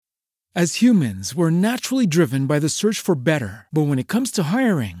As humans, we're naturally driven by the search for better. But when it comes to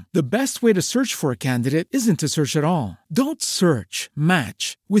hiring, the best way to search for a candidate isn't to search at all. Don't search,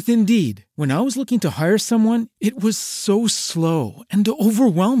 match with Indeed. When I was looking to hire someone, it was so slow and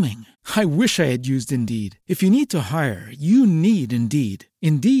overwhelming. I wish I had used Indeed. If you need to hire, you need Indeed.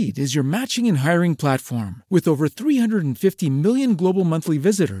 Indeed is your matching and hiring platform with over 350 million global monthly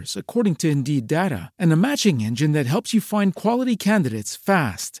visitors, according to Indeed data, and a matching engine that helps you find quality candidates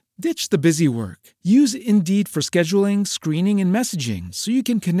fast. Ditch the busy work. Use Indeed for scheduling, screening, and messaging so you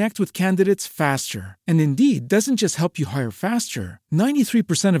can connect with candidates faster. And Indeed doesn't just help you hire faster.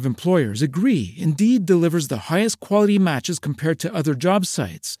 93% of employers agree Indeed delivers the highest quality matches compared to other job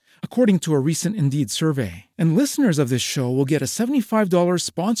sites, according to a recent Indeed survey. And listeners of this show will get a $75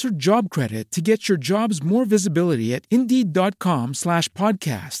 sponsored job credit to get your jobs more visibility at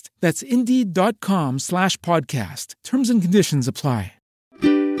Indeed.com/podcast. That's Indeed.com/podcast. Terms and conditions apply.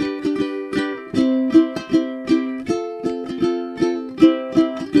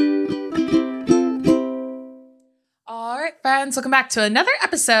 All right, friends, welcome back to another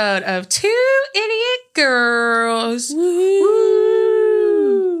episode of Two Idiot Girls.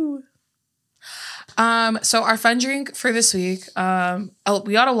 Woo! So our fun drink for this week, we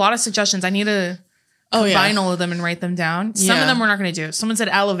got a lot of suggestions. I need to combine all of them and write them down. Some of them we're not going to do. Someone said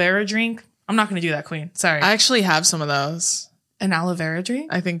aloe vera drink. I'm not going to do that, Queen. Sorry. I actually have some of those. An aloe vera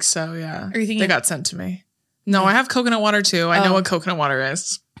drink? I think so, yeah. Are you thinking they got sent to me. No, I have coconut water too. I know what coconut water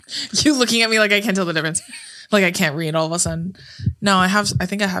is. You looking at me like I can't tell the difference. Like I can't read all of a sudden. No, I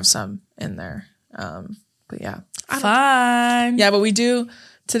think I have some in there. But yeah. Fun. Yeah, but we do.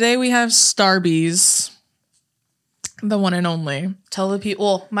 Today we have Starbies. The one and only. Tell the people.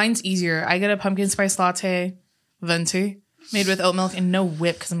 Well, mine's easier. I get a pumpkin spice latte, venti, made with oat milk and no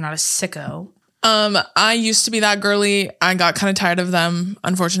whip because I'm not a sicko. I used to be that girly. I got kind of tired of them,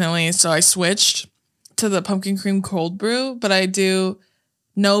 unfortunately. So I switched to the pumpkin cream cold brew, but I do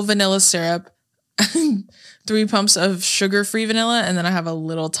no vanilla syrup, 3 pumps of sugar-free vanilla, and then I have a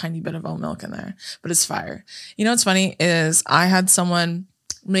little tiny bit of oat milk in there, but it's fire. You know what's funny is I had someone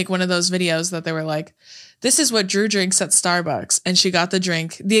make one of those videos that they were like, this is what Drew drinks at Starbucks. And she got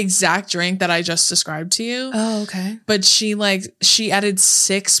the exact drink that I just described to you. Oh, okay. But she added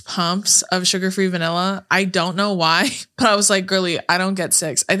 6 pumps of sugar-free vanilla. I don't know why, but I was like, girly, I don't get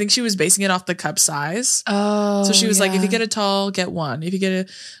 6. I think she was basing it off the cup size. Oh, so she was like, if you get a tall, get 1. If you get a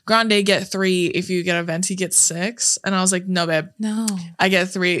grande, get 3. If you get a venti, get 6. And I was like, no, babe. No. I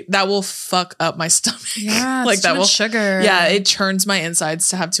get 3. That will fuck up my stomach. Yeah, like that will sugar. Yeah, it churns my insides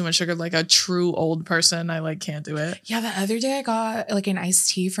to have too much sugar. Like a true old person, I can't do it. Yeah, the other day I got an iced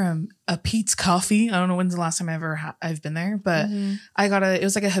tea from a Pete's Coffee. I don't know when's the last time I've been there, but I got it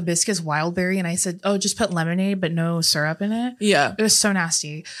was like a hibiscus wild berry, and I said, oh, just put lemonade but no syrup in it. Yeah, it was so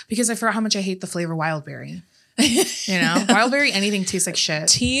nasty because I forgot how much I hate the flavor wild berry. You know, wild berry, anything tastes like shit.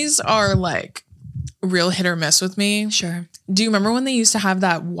 Teas are like real hit or miss with me. Sure. Do you remember when they used to have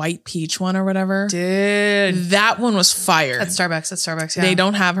that white peach one or whatever? Dude, that one was fire. At Starbucks, yeah. They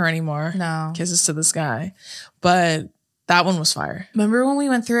don't have her anymore. No. Kisses to the sky. But that one was fire. Remember when we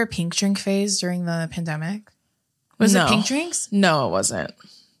went through a pink drink phase during the pandemic? Was it pink drinks? No, it wasn't.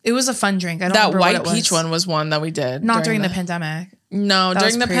 It was a fun drink. I don't remember that what white peach one was one that we did. Not during the pandemic. No,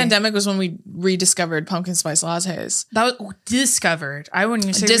 during the pandemic was when we rediscovered pumpkin spice lattes. That was discovered. I wouldn't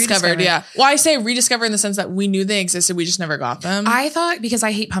even say discovered. Yeah. Well, I say rediscover in the sense that we knew they existed. We just never got them. I thought, because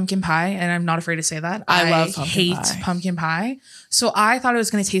I hate pumpkin pie, and I'm not afraid to say that. I love pumpkin pie. So I thought it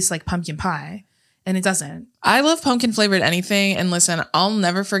was going to taste like pumpkin pie, and it doesn't. I love pumpkin flavored anything. And listen, I'll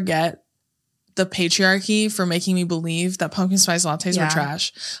never forget the patriarchy for making me believe that pumpkin spice lattes were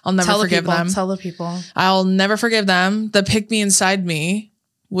trash. I'll never forgive them. Tell the people. I'll never forgive them. The pick me inside me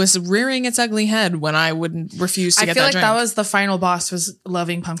was rearing its ugly head when I would refuse to get that drink. I feel like that was the final boss, was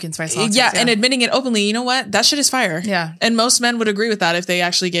loving pumpkin spice lattes. Yeah, and admitting it openly. You know what? That shit is fire. Yeah. And most men would agree with that if they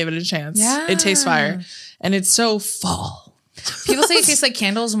actually gave it a chance. Yeah. It tastes fire. And it's so fall. People say it tastes like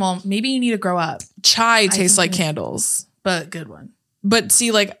candles. Well, maybe you need to grow up. Chai tastes like candles. But good one. But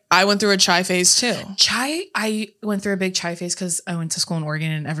see, I went through a chai phase too. I went through a big chai phase because I went to school in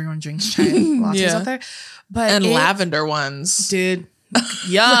Oregon and everyone drinks chai lattes out there. But lavender ones. Dude,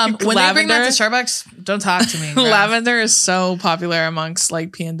 yum. When they bring that to Starbucks, don't talk to me. Lavender is so popular amongst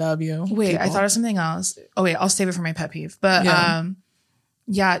PNW. Wait, people. I thought of something else. Oh wait, I'll save it for my pet peeve. But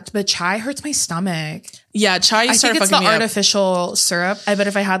yeah, but chai hurts my stomach. Yeah, chai I think it's the fucking me artificial syrup. I bet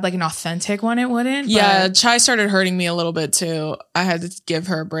if I had an authentic one, it wouldn't. Yeah, chai started hurting me a little bit too. I had to give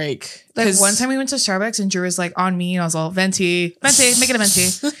her a break. One time we went to Starbucks and Drew was on me, and I was all venti, make it a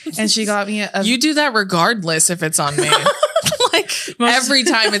venti, and she got me a. You do that regardless if it's on me. like every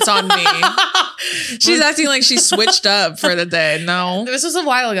time it's on me. She's acting like she switched up for the day. No. This was a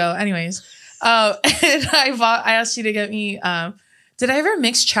while ago. Anyways. And I asked you to get me, did I ever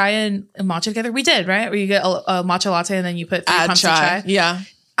mix chai and matcha together? We did, right? Where you get a matcha latte and then you put 3 pumps of chai. Yeah.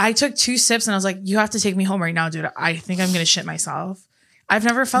 I took 2 sips and I was like, you have to take me home right now, dude. I think I'm going to shit myself. I've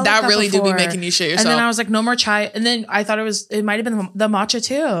never felt that like that really before. do be making you shit yourself. And then I was like, no more chai. And then I thought it might have been the matcha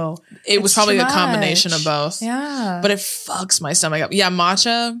too. It was probably a combination of both. Yeah. But it fucks my stomach up. Yeah,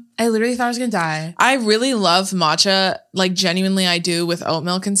 matcha. I literally thought I was going to die. I really love matcha. Like, genuinely, I do with oat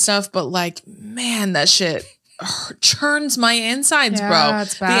milk and stuff. But like, man, that shit churns my insides, bro.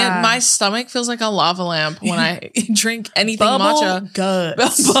 It's bad. My stomach feels like a lava lamp when I drink anything Bubble matcha.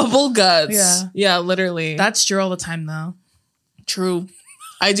 guts. Bubble guts. Yeah, literally. That's Drew all the time, though. True.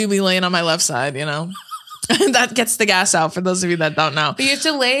 I do be laying on my left side, you know. That gets the gas out for those of you that don't know. But you have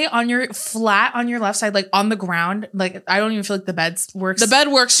to lay on your flat on your left side, like on the ground. Like I don't even feel like the bed works. The bed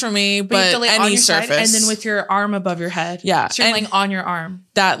works for me, but you have to lay any on your surface. side and then with your arm above your head. Yeah. So you're laying on your arm.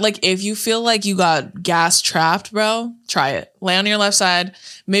 That, like, if you feel like you got gas trapped, bro, try it. Lay on your left side.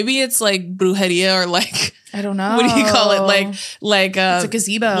 Maybe it's like brujeria or like, I don't know. what do you call it? Like it's a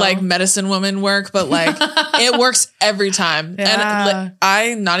gazebo. Like medicine woman work, but like it works every time. Yeah.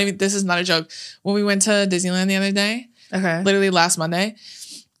 And this is not a joke. When we went to Disneyland the other day, literally last Monday,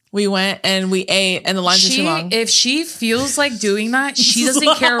 we went and we ate and the lines are too long. If she feels like doing that, she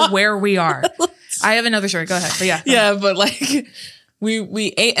doesn't care where we are. I have another story. Go ahead. But yeah. Yeah, but like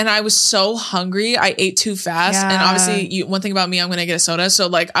we ate and I was so hungry. I ate too fast. Yeah. And obviously one thing about me, I'm going to get a soda. So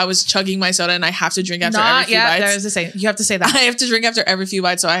like I was chugging my soda and I have to drink after every few bites. That was the same. You have to say that. I have to drink after every few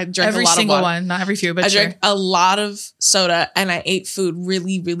bites. So I drank every a lot single of water. one, not every few, but I drank a lot of soda and I ate food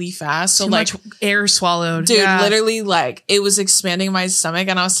really, really fast. So too like much air swallowed. Dude, literally like it was expanding my stomach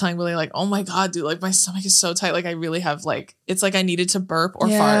and I was telling Billy like, oh my God, dude, like my stomach is so tight. Like I really have like, it's like I needed to burp or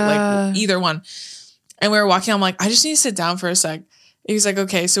fart, like either one. And we were walking, I'm like, I just need to sit down for a sec. He was like,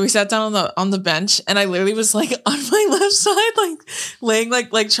 okay. So we sat down on the bench and I literally was like on my left side, like laying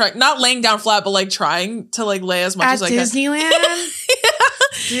like trying, not laying down flat, but like trying to like lay as much as I could. At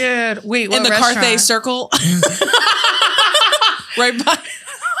Disneyland? Yeah. Dude, wait, what in the restaurant? Carthay Circle.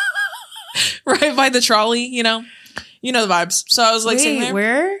 right by the trolley, you know the vibes. So I was like sitting there.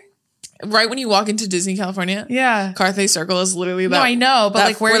 Where? Right when you walk into Disney, California. Yeah. Carthay Circle is literally that. No, I know, but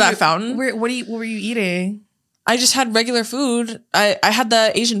like where that fountain? What were you eating? I just had regular food. I had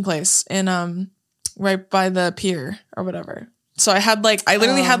the Asian place in right by the pier or whatever. So I had like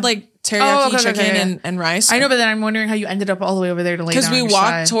literally had like teriyaki chicken and rice. I know, but then I'm wondering how you ended up all the way over there to lay down. Because we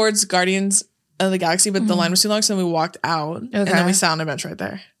walked towards Guardians of the Galaxy, but the line was too long, so then we walked out and then we sat on a bench right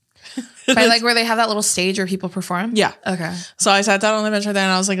there. By like where they have that little stage where people perform? Yeah. Okay. So I sat down on the bench right there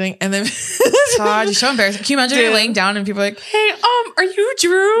and I was like, and then God, you're so embarrassing. Can you imagine you're laying down and people are like, hey, are you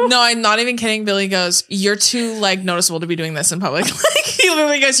Drew? No, I'm not even kidding. Billy goes, you're too like noticeable to be doing this in public. Like he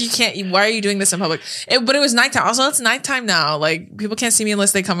literally goes, why are you doing this in public? But it was nighttime. Also, it's nighttime now. Like people can't see me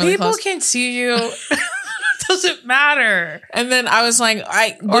unless they come really close. People can't see you. Doesn't matter. And then I was like,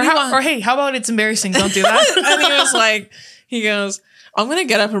 hey, how about it's embarrassing? Don't do that. And he goes, I'm going to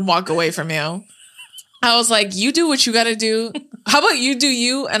get up and walk away from you. I was like, you do what you got to do. How about you do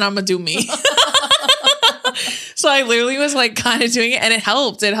you and I'm going to do me? So I literally was like kind of doing it and it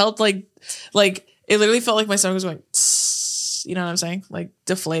helped. It helped like it literally felt like my stomach was going, tss, you know what I'm saying? Like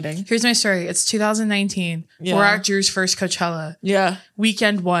deflating. Here's my story. It's 2019. Yeah. We're at Drew's first Coachella. Yeah.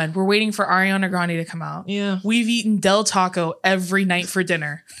 Weekend 1. We're waiting for Ariana Grande to come out. Yeah. We've eaten Del Taco every night for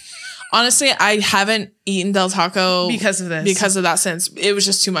dinner. Honestly, I haven't eaten Del Taco because of this. Because of that since it was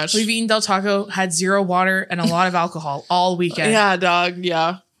just too much. We've eaten Del Taco, had 0 water and a lot of alcohol all weekend. Yeah, dog.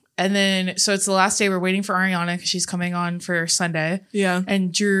 Yeah. And then, so it's the last day. We're waiting for Ariana because she's coming on for Sunday. Yeah.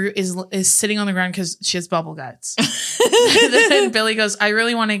 And Drew is sitting on the ground because she has bubble guts. And then Billy goes, I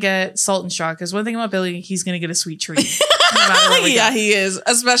really want to get Salt and Straw because one thing about Billy, he's going to get a sweet treat. Yeah, he is.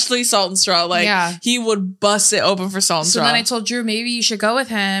 Especially Salt and Straw. Like, he would bust it open for Salt and Straw. So then I told Drew, maybe you should go with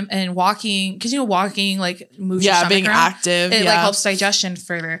him and walking, because walking like moves your stomach being around. active. It like helps digestion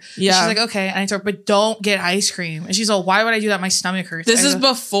further. Yeah. She's like, okay. And I told her, but don't get ice cream. And she's like, why would I do that? My stomach hurts. This is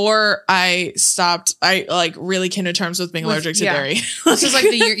before I stopped. I like really came to terms with being allergic to dairy. This is like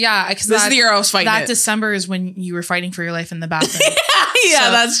the year. Yeah. Because this is the year I was fighting that December is when you were fighting for your life in the bathroom. Yeah,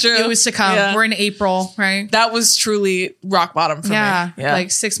 so that's true. It was to come. Yeah. We're in April, right? That was truly rock bottom for me. Yeah. Like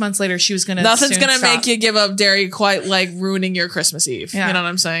 6 months later, she was going to Nothing's going to make you give up dairy quite like ruining your Christmas Eve. Yeah. You know what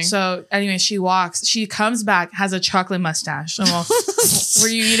I'm saying? So anyway, she walks. She comes back, has a chocolate mustache. I'm all, were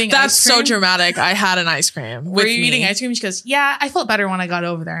you eating That's ice cream? So dramatic. I had an ice cream. Were you eating ice cream? She goes, yeah, I felt better when I got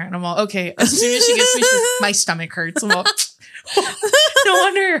over there. And I'm all, okay. As soon as she gets me, she goes, my stomach hurts. I'm all, No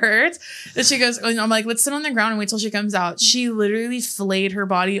wonder it hurts. And she goes, and I'm like, let's sit on the ground and wait till she comes out. She literally flayed her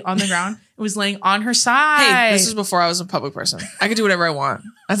body on the ground. It was laying on her side. Hey, this is before I was a public person. I could do whatever I want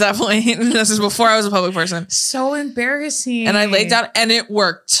at that point. This is before I was a public person. So embarrassing. And I laid down and it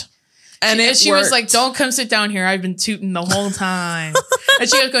worked. And she was like, don't come sit down here. I've been tooting the whole time. And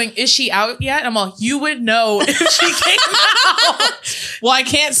she was going, is she out yet? I'm all, you would know if she came out. Well, I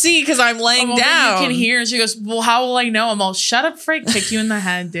can't see because I'm laying down. You can hear. And she goes, well, how will I know? I'm all, shut up, Frank. Kick you in the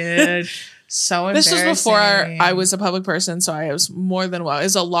head, dude. So embarrassing. This was before I was a public person, so I was more than well. It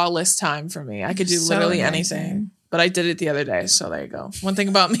was a lawless time for me. I could do literally anything. But I did it the other day, so there you go. One thing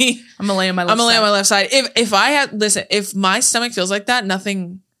about me, I'm gonna lay on my left side. If I had if my stomach feels like that,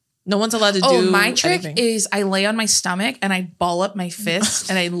 no one's allowed to do. Oh, my trick is I lay on my stomach and I ball up my fists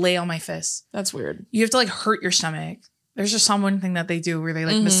and I lay on my fists. That's weird. You have to like hurt your stomach. There's just one thing that they do where they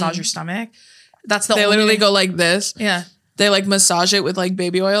like massage your stomach. That's the they literally go like this. Yeah, they like massage it with like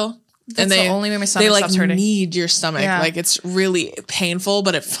baby oil. That's the only way my stomach stops hurting. They like knead your stomach. Yeah. Like it's really painful,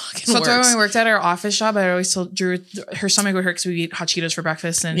 but it fucking works. So when we worked at our office job, I always told Drew her stomach would hurt because we eat hot Cheetos for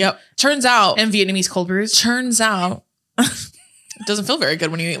breakfast and turns out and Vietnamese cold brews. Turns out it doesn't feel very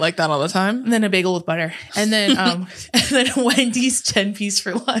good when you eat like that all the time. And then a bagel with butter. And then and then Wendy's 10-piece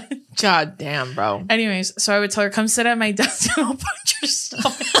for lunch. God damn, bro. Anyways, so I would tell her, come sit at my desk and I'll punch your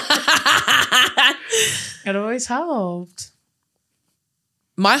stomach. It always helped.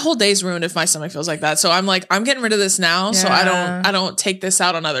 My whole day's ruined if my stomach feels like that. So I'm like, I'm getting rid of this now. So I don't take this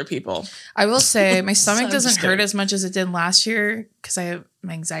out on other people. I will say my stomach doesn't hurt as much as it did last year because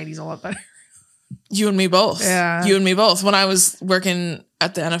my anxiety's a lot better. You and me both. Yeah. You and me both. When I was working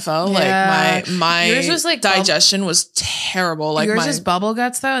at the NFL, like my yours was like digestion was terrible. Like yours is bubble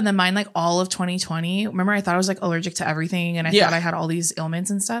guts though, and then mine like all of 2020. Remember, I thought I was like allergic to everything, and I thought I had all these ailments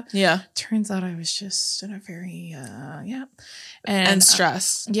and stuff. Yeah. Turns out I was just in a very and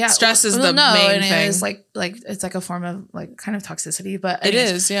stress. Stress is the main thing. It's like it's like a form of like kind of toxicity, but anyways,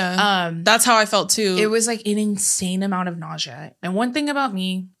 it is. Yeah. That's how I felt too. It was like an insane amount of nausea. And one thing about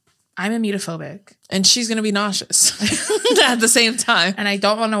me, I'm emetophobia. And she's going to be nauseous at the same time. And I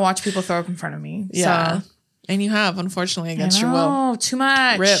don't want to watch people throw up in front of me. Yeah. So. And you have, unfortunately, against your will. Oh, too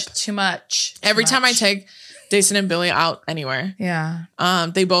much. Rip. Too much. Every time I take Jason and Billy out anywhere. Yeah.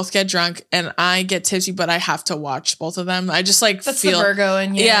 They both get drunk and I get tipsy, but I have to watch both of them. I just like That's feel the Virgo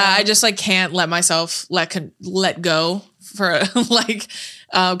in you. Yeah, I just like can't let myself let go for like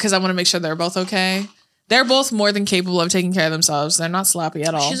because I want to make sure they're both okay. They're both more than capable of taking care of themselves. They're not sloppy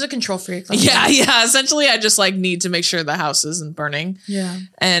at all. She's a control freak. Yeah. Essentially, I just like need to make sure the house isn't burning. Yeah.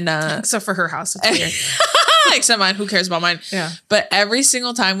 And except for her house, it's weird. Except mine. Who cares about mine? Yeah. But every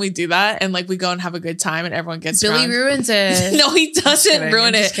single time we do that and like we go and have a good time and everyone gets Billy drunk. ruins it. No, he doesn't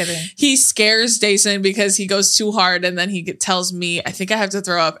ruin it. Just kidding. He scares Jason because he goes too hard and then he tells me, I think I have to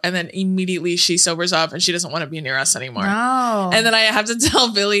throw up. And then immediately she sobers up and she doesn't want to be near us anymore. No. And then I have to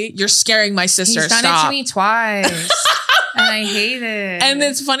tell Billy, you're scaring my sister. He's done Stop. it to me twice. And I hate it. And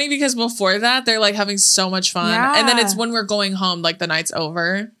it's funny because before that, they're like having so much fun. Yeah. And then it's when we're going home, like the night's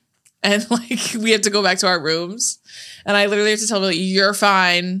over. And like we have to go back to our rooms. And I literally have to tell Billy, you're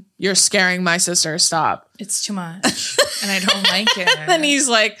fine. You're scaring my sister. Stop. It's too much. And I don't like it. And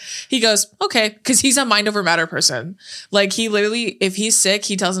he goes, okay. Because he's a mind over matter person. Like he literally, if he's sick,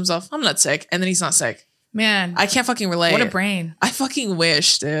 he tells himself, I'm not sick. And then he's not sick. Man. I can't fucking relate. What a brain. I fucking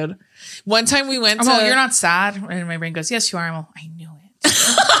wish, dude. One time we went to... you're not sad. And my brain goes, yes, you are. I'm all, I knew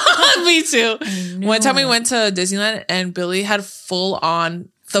it. Me too. One time we went to Disneyland and Billy had full on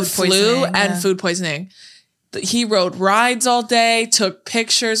the flu and food poisoning. He rode rides all day, took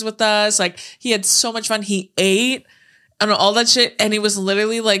pictures with us. Like he had so much fun. He ate and all that shit. And he was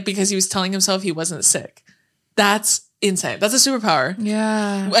literally like, because he was telling himself he wasn't sick. That's insane. That's a superpower.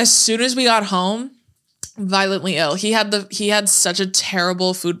 Yeah. As soon as we got home, violently ill. He had such a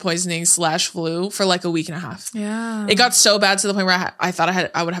terrible food poisoning / flu for like a week and a half. Yeah. It got so bad to the point where I thought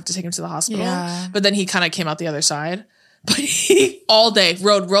I would have to take him to the hospital. Yeah. But then he kind of came out the other side. But he all day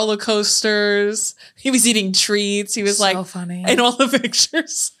rode roller coasters. He was eating treats. He was so like funny in all the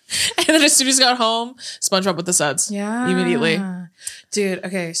pictures. And then as soon as he got home, SpongeBob with the suds. Yeah. Immediately. Dude,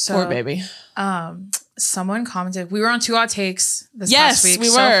 okay, so poor baby. Someone commented. We were on 2 Hot Takes this past week. We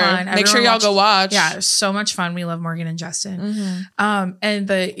were. So fun. Make sure y'all go watch. Yeah, it was so much fun. We love Morgan and Justin. Mm-hmm. And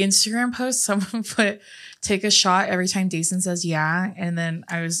the Instagram post, someone put, take a shot every time Jason says yeah. And then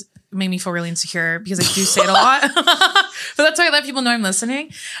made me feel really insecure because I do say it a lot. But that's why I let people know I'm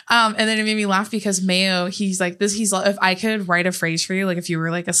listening. And then it made me laugh because Mayo, he's like, if I could write a phrase for you, like if you were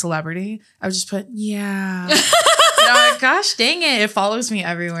like a celebrity, I would just put, yeah. And I'm like, gosh, dang it. It follows me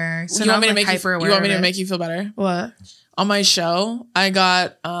everywhere. So you want me to make you want me to make you feel better? What? on my show, I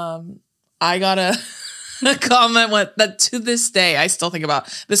got a comment that to this day I still think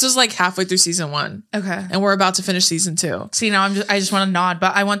about. This was like halfway through season 1. Okay. And we're about to finish season 2. See, now I just want to nod,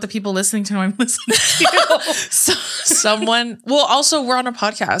 but I want the people listening to know I'm listening to you. Someone, well, also we're on a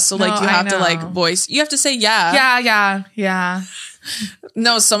podcast. So like you have to like voice, you have to say yeah. Yeah.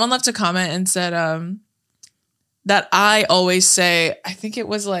 No, someone left a comment and said that I always say, I think it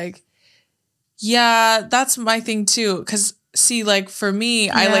was like, yeah, that's my thing too. Cause see, like for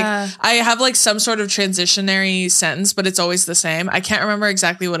me, I have like some sort of transitionary sentence, but it's always the same. I can't remember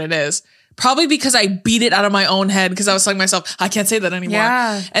exactly what it is. Probably because I beat it out of my own head because I was telling myself, I can't say that anymore.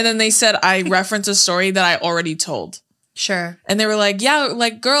 Yeah. And then they said I reference a story that I already told. Sure. And they were like, yeah,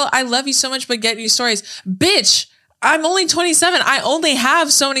 like, girl, I love you so much, but get new stories. Bitch, I'm only 27. I only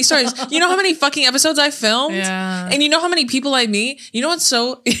have so many stories. You know how many fucking episodes I filmed? Yeah. And you know how many people I meet? You know what's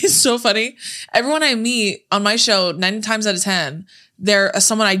so funny? Everyone I meet on my show, 9 times out of 10, they're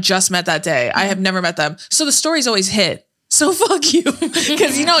someone I just met that day. I have never met them. So the stories always hit. So fuck you.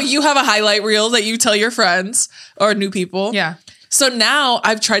 Because you know, you have a highlight reel that you tell your friends or new people. Yeah. So now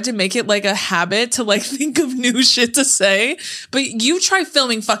I've tried to make it like a habit to like think of new shit to say. But you try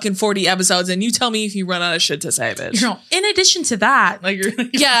filming fucking 40 episodes and you tell me if you run out of shit to say, bitch. You know, in addition to that, like,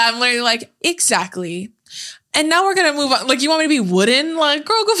 yeah, I'm literally like, exactly. And now we're going to move on. Like, you want me to be wooden? Like,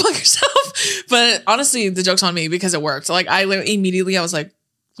 girl, go fuck yourself. But honestly, the joke's on me because it worked. Like, I was like,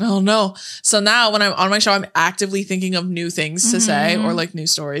 oh no. So now when I'm on my show, I'm actively thinking of new things to say or like new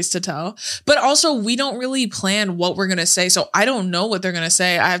stories to tell. But also we don't really plan what we're going to say. So I don't know what they're going to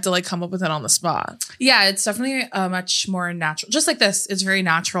say. I have to like come up with it on the spot. Yeah, it's definitely much more natural. Just like this. It's very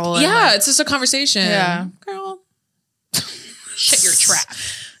natural. Yeah, like, it's just a conversation. Yeah. Girl. Shut your trap.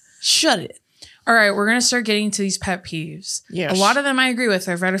 Shut it. All right, we're going to start getting to these pet peeves. Yes. A lot of them I agree with.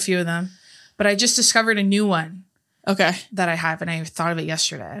 I've read a few of them. But I just discovered a new one. Okay. That I have, and I thought of it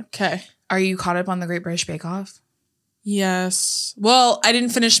yesterday. Okay. Are you caught up on the Great British Bake Off? Yes. Well, I didn't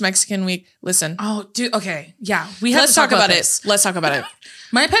finish Mexican Week. Listen. Oh, dude. Okay. Yeah. We have Let's talk about it. Let's talk about it.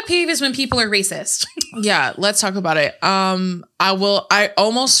 My pet peeve is when people are racist. Yeah. Let's talk about it. I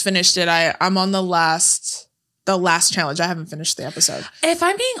almost finished it. I'm on the last challenge. I haven't finished the episode. If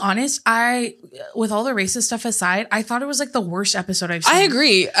I'm being honest, with all the racist stuff aside, I thought it was like the worst episode I've seen. I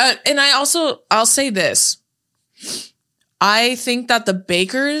agree. And I'll say this. I think that the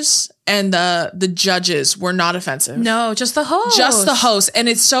bakers and the judges were not offensive. No, just the host. Just the host. And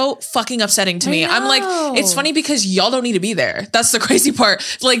it's so fucking upsetting to me. I'm like, it's funny because y'all don't need to be there. That's the crazy part.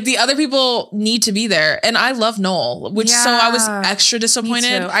 Like the other people need to be there. And I love Noel, so I was extra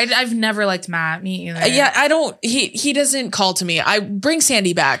disappointed. Me too. I've never liked Matt. Me either. Yeah, I don't, he doesn't call to me. I bring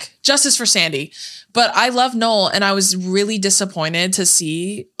Sandy back. Justice for Sandy. But I love Noel and I was really disappointed to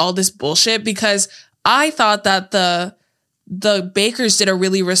see all this bullshit because I thought that the bakers did a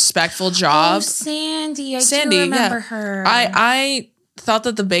really respectful job. Oh, Sandy, I do remember her. I thought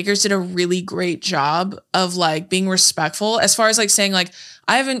that the bakers did a really great job of like being respectful as far as like saying like,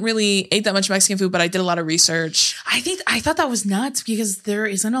 I haven't really ate that much Mexican food, but I did a lot of research. I thought that was nuts because there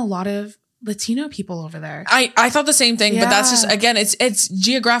isn't a lot of Latino people over there. I thought the same thing, but that's just, again, it's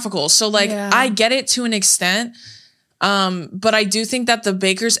geographical. So like, I get it to an extent. But I do think that the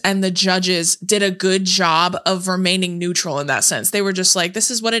bakers and the judges did a good job of remaining neutral in that sense. They were just like,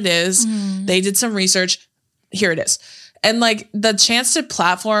 this is what it is. They did some research. Here it is. And like the chance to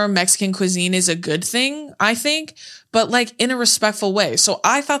platform Mexican cuisine is a good thing, I think, but like in a respectful way. So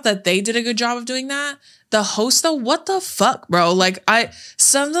I thought that they did a good job of doing that. The host though, what the fuck, bro? Like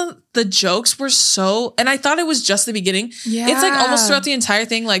some of the jokes were so, and I thought it was just the beginning. Yeah. It's like almost throughout the entire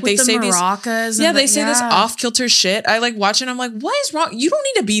thing. Like with they say maracas. They say this off kilter shit. I like watch it. I'm like, what is wrong? You don't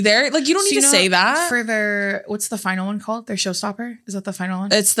need to be there. Like you don't need to say that. For their, what's the final one called? Their showstopper? Is that the final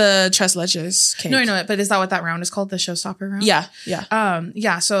one? It's the Tres Leches cake. No, I know it, but is that what that round is called? The showstopper round?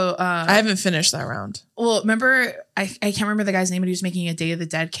 Yeah. So I haven't finished that round. Well, remember, I can't remember the guy's name, but he was making a Day of the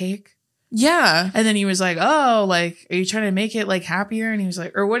Dead cake. Yeah. And then he was like, oh, like, are you trying to make it like happier? And he was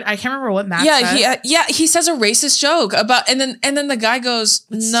like, or what? I can't remember what Matt said. He says a racist joke about, and then the guy goes,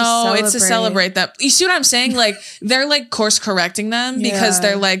 it's to celebrate that. You see what I'm saying? Like they're like course correcting them because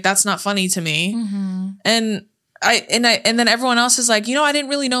they're like, that's not funny to me. Mm-hmm. And then everyone else is like, I didn't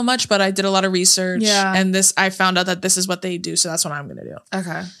really know much, but I did a lot of research. Yeah. And I found out that this is what they do. So that's what I'm going to do.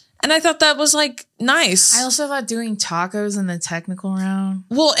 Okay. And I thought that was like nice. I also thought doing tacos in the technical round.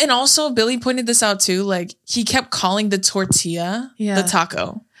 Well, and also Billy pointed this out too. Like he kept calling the tortilla the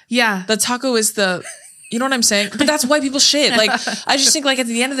taco. Yeah. The taco is the You know what I'm saying? But that's white people shit. Like, I just think like at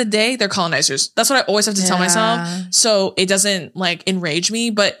the end of the day, they're colonizers. That's what I always have to tell myself. So it doesn't like enrage me,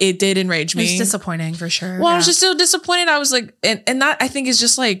 but it did enrage me. It's disappointing for sure. Well, I was just so disappointed. I was like, and that I think is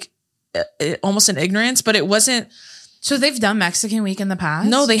just like almost an ignorance, but it wasn't. So they've done Mexican Week in the past?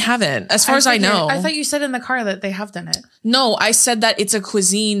 No, they haven't. As far as I know. I thought you said in the car that they have done it. No, I said that it's a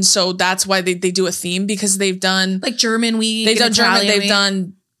cuisine. So that's why they do a theme, because they've done like German Week. They've done German. They've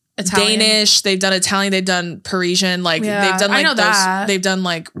done Italian. Danish, they've done Italian, they've done Parisian, like they've done like those, they've done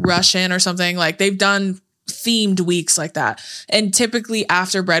like Russian or something, like they've done themed weeks like that. And typically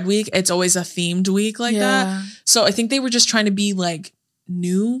after Bread Week, it's always a themed week like that. So I think they were just trying to be like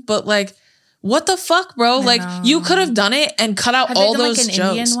new, but like what the fuck, bro? Like you could have done it and cut out all those like an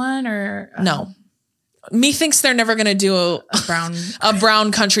jokes. Indian one or no. Me thinks they're never gonna do a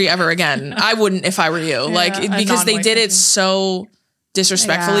brown country ever again. I wouldn't if I were you. Like because they did it so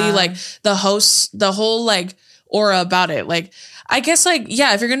disrespectfully, like the whole like aura about it. Like I guess like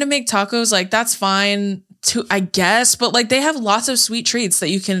if you're gonna make tacos, like that's fine too, I guess, but like they have lots of sweet treats that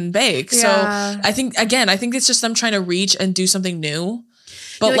you can bake. So I think it's just them trying to reach and do something new.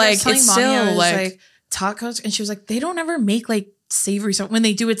 But like it's still like tacos, and she was like, they don't ever make like savory stuff. When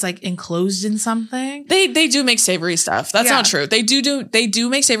they do, it's like enclosed in something. They do make savory stuff. That's not true. They do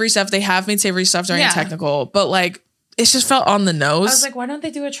make savory stuff. They have made savory stuff during a technical, but like it just felt on the nose. I was like, why don't they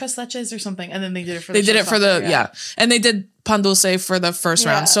do a tres leches or something? And then they did it for and they did pan dulce for the first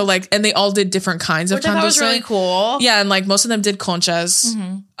round. So like, and they all did different kinds of pan dulce. Which I thought was really cool. Yeah, and like most of them did conchas.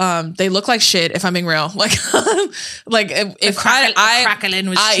 They look like shit if I'm being real. Like, like if crackling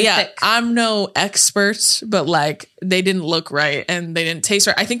was thick. I'm no expert, but like they didn't look right and they didn't taste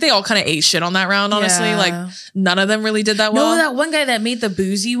right. I think they all kind of ate shit on that round. Honestly, like none of them really did that well. No, that one guy that made the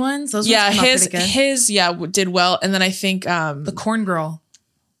boozy ones. Those ones his did well, and then I think the corn girl.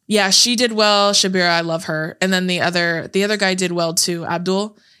 Yeah, she did well. Shabira, I love her. And then the other guy did well too.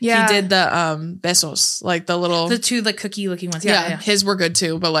 Abdul. Yeah. He did the besos, like the two like cookie looking ones. Yeah, his were good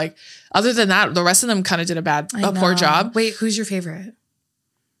too. But like other than that, the rest of them kind of did a poor job. Wait, who's your favorite?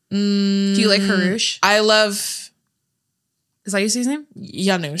 Do you like Harush? I love. Is that your his name?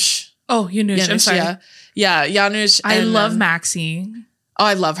 Janusz. Oh, Janusz. I'm sorry. Yeah, Janusz. I love Maxie. Oh,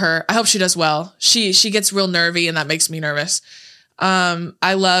 I love her. I hope she does well. She gets real nervy, and that makes me nervous.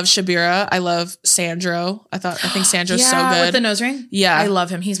 I love Shabira. I love Sandro. I think Sandro's so good. With the nose ring? Yeah. I love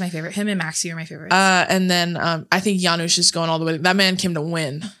him. He's my favorite. Him and Maxie are my favorites. And then I think Janusz is going all the way. That man came to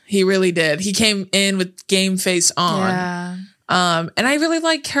win. He really did. He came in with game face on. Yeah. And I really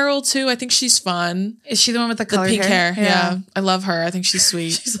like Carol too. I think she's fun. Is she the one with the colored pink hair? Yeah. I love her. I think she's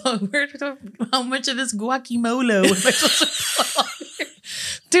sweet. She's like, how much of this guacamole am I supposed to put on?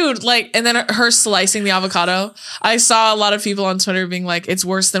 Dude, like, and then her slicing the avocado. I saw a lot of people on Twitter being like, it's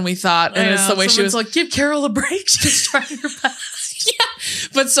worse than we thought. And it's the way she was like, give Carol a break. She's trying her best. Yeah.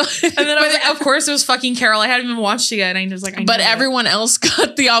 But so, and then I was like, of course it was fucking Carol. I hadn't even watched it yet. And I was like, but everyone else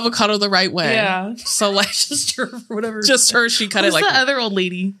got the avocado the right way. Yeah. So like, just her, whatever. Just her. She cut it like the other old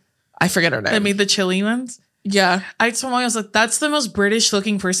lady. I forget her name. That made the chili ones. Yeah. I told my I was like, that's the most British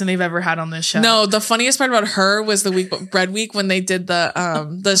looking person they've ever had on this show. No, the funniest part about her was the Bread Week when they did the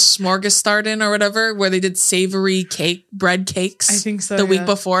smorgastarden or whatever, where they did savory bread cakes. I think so. The week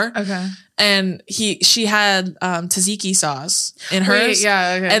before. Okay. And she had tzatziki sauce in hers.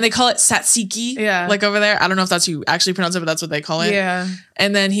 Yeah, okay. And they call it tzatziki. Yeah. Like over there. I don't know if that's how you actually pronounce it, but that's what they call it. Yeah.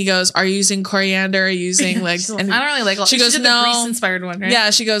 And then he goes, are you using coriander? Are you using like... and I don't really like... She goes, did no. the Grease-inspired one, right?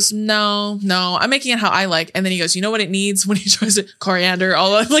 Yeah, she goes, no. I'm making it how I like. And then he goes, you know what it needs when he tries it? Coriander. All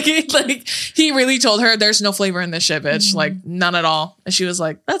like he really told her, there's no flavor in this shit, bitch. Mm-hmm. Like, none at all. And she was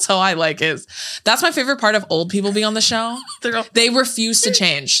like, that's how I like it. That's my favorite part of old people being on the show. They refuse to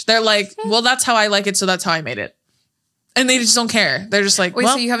change. They're like, well, that's how I like it, so that's how I made it. And they just don't care. They're just like, wait,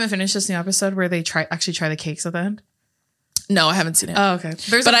 so you haven't finished this new episode where they actually try the cakes at the end? No, I haven't seen it. Oh, okay.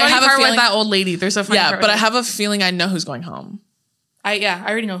 There's a funny part with that old lady. There's a funny part. Yeah, but I have a feeling I know who's going home. I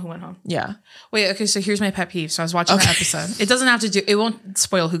already know who went home. Yeah. Wait, okay, so here's my pet peeve. So I was watching that episode. It doesn't have to it won't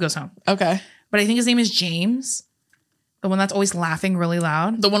spoil who goes home. Okay. But I think his name is James. The one that's always laughing really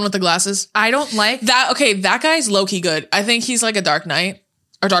loud. The one with the glasses? I don't like that. Okay, that guy's low-key good. I think he's like a Dark Knight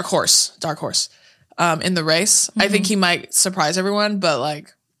or Dark Horse. In the race. Mm-hmm. I think he might surprise everyone, but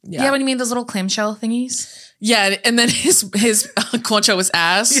like, yeah. Yeah, when you mean those little clamshell thingies? Yeah, and then his concho was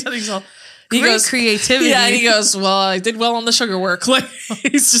ass. Yeah, he goes creativity. Yeah, and he goes, well, I did well on the sugar work. Like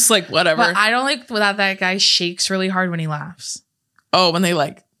he's just like, whatever. But I don't like that guy shakes really hard when he laughs. Oh, when they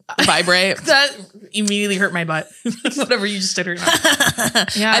like vibrate. That immediately hurt my butt. Whatever you just did right now.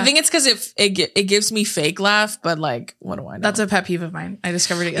 Yeah. I think it's because it gives me fake laugh, but like, what do I know? That's a pet peeve of mine. I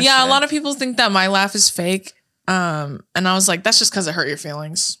discovered it yesterday. Yeah, a lot of people think that my laugh is fake. And I was like, that's just because it hurt your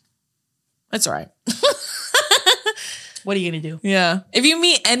feelings. It's all right. What are you going to do? Yeah. If you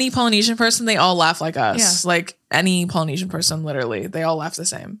meet any Polynesian person, they all laugh like us. Yeah. Like any Polynesian person, literally, they all laugh the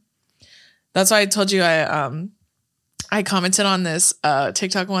same. That's why I told you I commented on this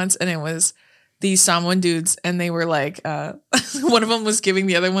TikTok once, and it was these Samoan dudes, and they were like, one of them was giving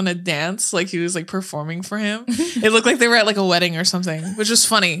the other one a dance, like he was like performing for him. It looked like they were at like a wedding or something, which was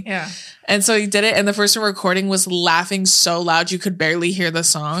funny. Yeah. And so he did it, and the person recording was laughing so loud you could barely hear the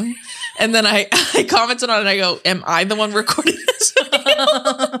song. And then I commented on it, and I go, am I the one recording this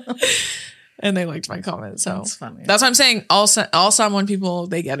video? And they liked my comment. So that's funny. That's what I'm saying. All Samoan people,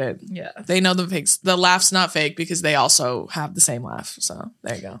 they get it. Yeah. They know the laugh's not fake because they also have the same laugh. So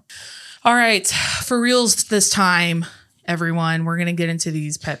there you go. All right. For reals this time, everyone, we're going to get into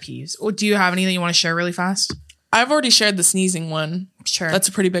these pet peeves. Do you have anything you want to share really fast? I've already shared the sneezing one. Sure. That's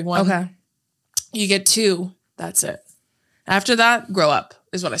a pretty big one. Okay. You get 2. That's it. After that, grow up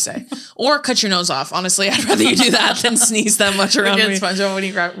is what I say. Or cut your nose off. Honestly, I'd rather you do that than sneeze that much around me. SpongeBob when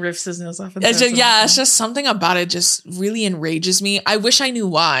he rips his nose off. It's just something about it just really enrages me. I wish I knew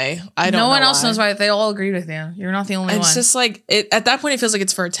why. I don't know. No one else knows why. They all agreed with you. You're not the only one. It's just like, at that point, it feels like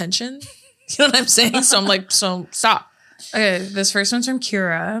it's for attention. You know what I'm saying? So I'm like, so stop. Okay, this first one's from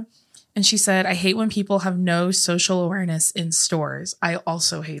Kira. And she said, I hate when people have no social awareness in stores. I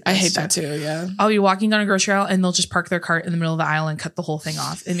also hate that. I hate that too, yeah. I'll be walking down a grocery aisle and they'll just park their cart in the middle of the aisle and cut the whole thing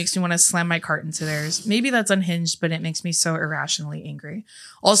off. It makes me want to slam my cart into theirs. Maybe that's unhinged, but it makes me so irrationally angry.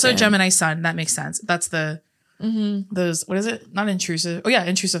 Also, Same. Gemini sun, that makes sense. That's those, what is it? Not intrusive. Oh yeah,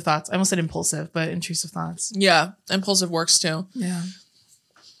 intrusive thoughts. I almost said impulsive, but intrusive thoughts. Yeah, impulsive works too. Yeah.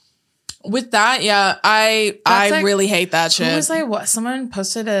 With that, yeah, I like, really hate that shit. Who was like, what? Someone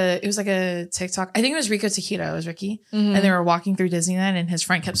posted it was like a TikTok. I think it was Rico Taquito. It was Ricky. Mm-hmm. And they were walking through Disneyland and his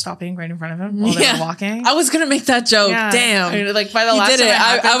friend kept stopping right in front of him while they were walking. I was going to make that joke. Yeah. Damn. I mean, like by the last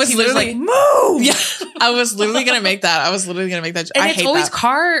time I was literally like, move. Yeah. I was literally going to make that. Joke. And it's always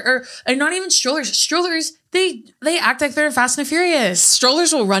car and not even strollers. Strollers, they act like they're Fast and Furious.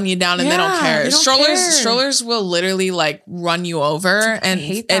 Strollers will run you down and they don't care. Strollers will literally like run you over and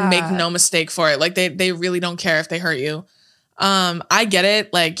make no mistake for it. Like they really don't care if they hurt you. I get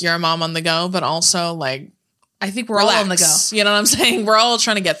it. Like you're a mom on the go, but also like I think we're all on the go. You know what I'm saying? We're all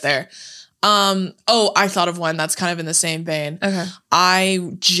trying to get there. I thought of one that's kind of in the same vein. Okay.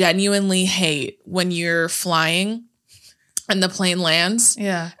 I genuinely hate when you're flying and the plane lands.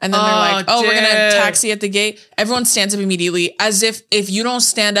 Yeah. And then they're like, we're going to taxi at the gate. Everyone stands up immediately as if you don't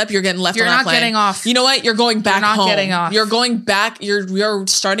stand up, you're getting left on that plane. You're not getting off. You know what? You're going back home. You're not getting off. You're going back. You're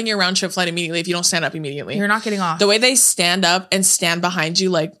starting your round trip flight immediately if you don't stand up immediately. You're not getting off. The way they stand up and stand behind you,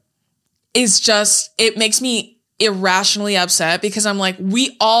 like, is just, it makes me irrationally upset because I'm like,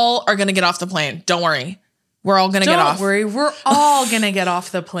 we all are going to get off the plane. Don't worry. We're all going to get off. Don't worry. We're all going to get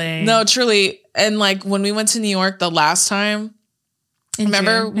off the plane. No, truly. And like when we went to New York the last time,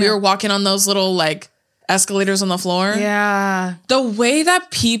 remember we were walking on those little like escalators on the floor? Yeah. The way that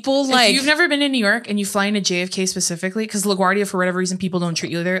people like... If you've never been in New York and you fly into JFK specifically, because LaGuardia, for whatever reason, people don't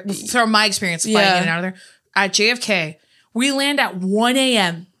treat you there. From my experience flying in and out of there, at JFK, we land at 1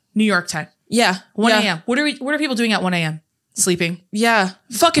 a.m. New York time. Yeah. 1 a.m. What are people doing at 1 a.m.? Sleeping. Yeah.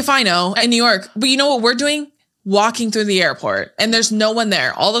 Fuck if I know in New York. But you know what we're doing? Walking through the airport and there's no one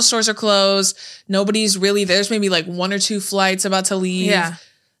there. All the stores are closed. Nobody's really there. There's maybe like 1 or 2 flights about to leave. Yeah.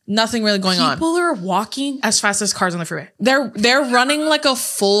 Nothing really going on. People are walking as fast as cars on the freeway. They're running like a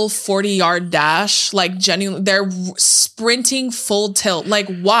full 40-yard dash. Like genuinely, they're sprinting full tilt. Like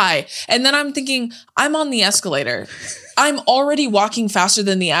why? And then I'm thinking, I'm on the escalator. I'm already walking faster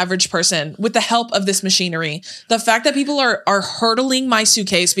than the average person with the help of this machinery. The fact that people are hurdling my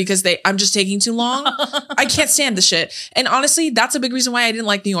suitcase because I'm just taking too long. I can't stand the shit. And honestly, that's a big reason why I didn't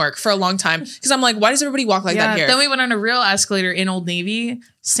like New York for a long time. Because I'm like, why does everybody walk like that here? Then we went on a real escalator in Old Navy.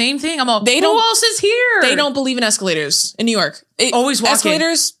 Same thing. I'm all, who else is here? They don't believe in escalators in New York. Always walking.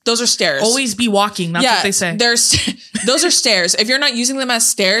 Escalators, those are stairs. Always be walking. That's what they say. Those are stairs. If you're not using them as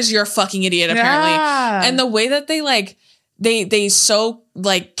stairs, you're a fucking idiot, apparently. And the way that they like... they so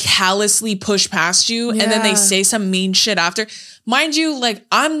like callously push past you and then they say some mean shit after. Mind you, like,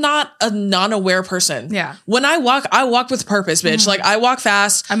 I'm not a non-aware person. Yeah. When I walk with purpose, bitch. Like, I walk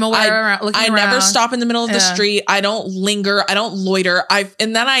fast. I'm aware. I never stop in the middle of the street. I don't linger. I don't loiter.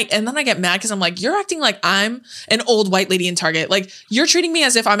 And then I get mad because I'm like, you're acting like I'm an old white lady in Target. Like, you're treating me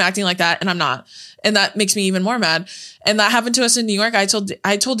as if I'm acting like that, and I'm not. And that makes me even more mad. And that happened to us in New York. I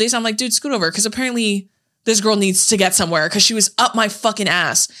told Daisy, I'm like, dude, scoot over, because apparently this girl needs to get somewhere because she was up my fucking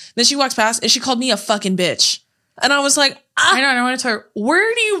ass. Then she walks past and she called me a fucking bitch. And I was like, I don't want to tell her,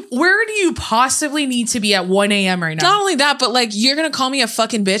 where do you possibly need to be at 1 a.m. right now? Not only that, but like, you're going to call me a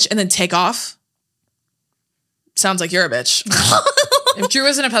fucking bitch and then take off? Sounds like you're a bitch. If Drew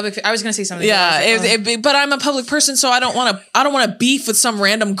wasn't a public, I was going to say something. Yeah, but I'm a public person, so I don't want to beef with some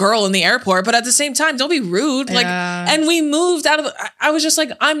random girl in the airport. But at the same time, don't be rude. Like, and we moved out of. I was just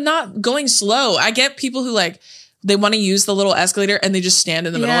like, I'm not going slow. I get people who like they want to use the little escalator and they just stand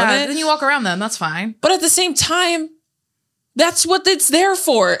in the middle of it. Then you walk around them. That's fine. But at the same time, that's what it's there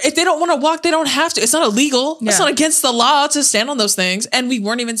for. If they don't want to walk, they don't have to. It's not illegal. It's not against the law to stand on those things. And we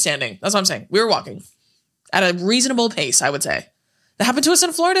weren't even standing. That's what I'm saying. We were walking at a reasonable pace, I would say. That happened to us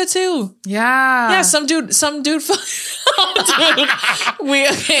in Florida too. Yeah. Some dude. We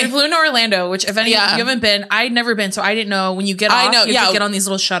flew into Orlando, which if any you haven't been, I'd never been, so I didn't know when you get off, you have to get on these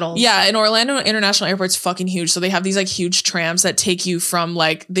little shuttles. Yeah, in Orlando International Airport's fucking huge. So they have these like huge trams that take you from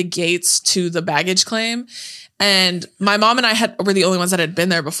like the gates to the baggage claim. And my mom and I were the only ones that had been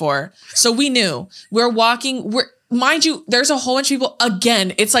there before. So we knew. Mind you, there's a whole bunch of people.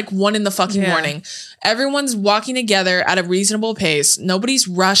 Again, it's like 1 in the fucking morning. Everyone's walking together at a reasonable pace. Nobody's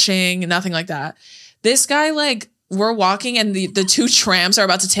rushing, nothing like that. This guy, like, we're walking and the 2 trams are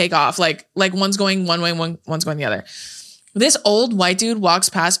about to take off. Like one's going one way, one's going the other. This old white dude walks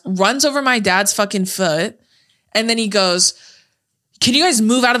past, runs over my dad's fucking foot, and then he goes, can you guys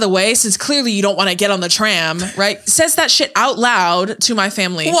move out of the way since clearly you don't want to get on the tram, right? Says that shit out loud to my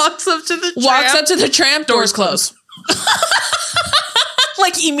family. Walks up to the tram, doors close.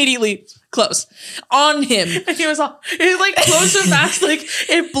 Like immediately close on him. And he was like close so fast, like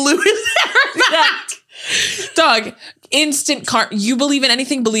it blew his hair back. Dog, instant karma. You believe in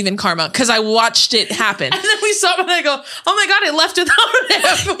anything, believe in karma. Because I watched it happen. And then we saw it and I go, oh my God, it left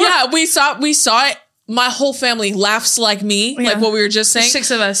without him. Yeah, we saw it. My whole family laughs like me, like what we were just saying.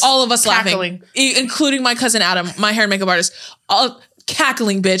 6 of us. All of us cackling. Laughing. Including my cousin Adam, my hair and makeup artist. All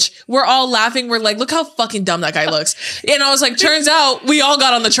cackling, bitch. We're all laughing. We're like, look how fucking dumb that guy looks. And I was like, turns out we all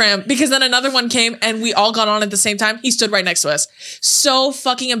got on the tram because then another one came and we all got on at the same time. He stood right next to us. So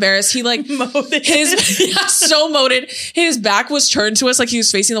fucking embarrassed. He like moated. So moated. His back was turned to us like he was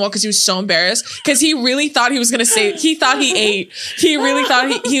facing the wall because he was so embarrassed because he really thought he was going to say, he thought he ate. He really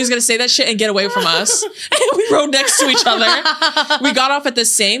thought he was going to say that shit and get away from us. And we rode next to each other. We got off at the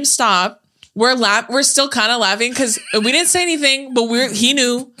same stop. We're still kind of laughing because we didn't say anything, but he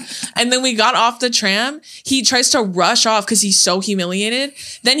knew. And then we got off the tram. He tries to rush off because he's so humiliated.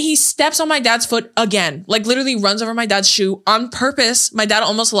 Then he steps on my dad's foot again, like literally runs over my dad's shoe on purpose. My dad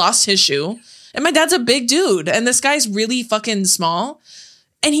almost lost his shoe. And my dad's a big dude. And this guy's really fucking small.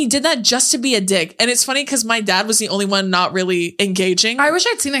 And he did that just to be a dick. And it's funny because my dad was the only one not really engaging. I wish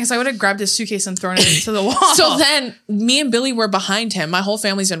I'd seen that because I would have grabbed his suitcase and thrown it into the wall. So then me and Billy were behind him. My whole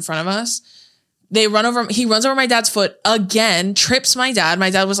family's in front of us. He runs over my dad's foot again, trips my dad. My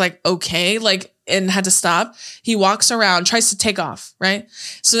dad was like, okay, like, and had to stop. He walks around, tries to take off, right?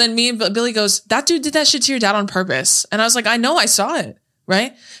 So then me and Billy goes, that dude did that shit to your dad on purpose. And I was like, I know, I saw it,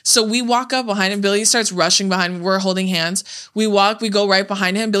 right? So we walk up behind him. Billy starts rushing behind me. We're holding hands. We go right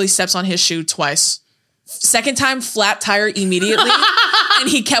behind him. Billy steps on his shoe twice. Second time, flat tire immediately. And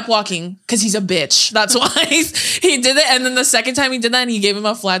he kept walking because he's a bitch. That's why he did it. And then the second time he did that and he gave him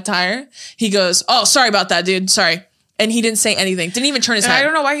a flat tire, he goes, oh, sorry about that, dude. Sorry. And he didn't say anything. Didn't even turn his head. I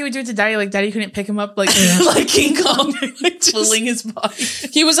don't know why he would do it to Daddy. Like Daddy couldn't pick him up like like King Kong. Like pulling his body.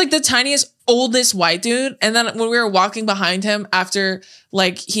 He was like the tiniest, oldest white dude. And then when we were walking behind him after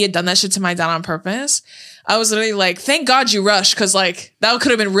like he had done that shit to my dad on purpose, I was literally like, thank God you rushed because like that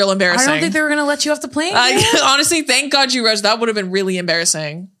could have been real embarrassing. I don't think they were going to let you off the plane. Honestly, thank God you rushed. That would have been really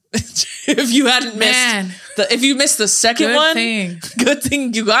embarrassing. If you hadn't if you missed the second one, good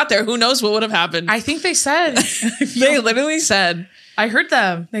thing you got there. Who knows what would have happened? I think they said. They literally said. I heard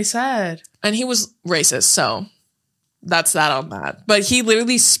them. They said. And he was racist, so that's that on that. But he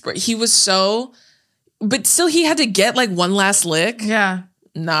literally, he was so, but still he had to get like one last lick. Yeah.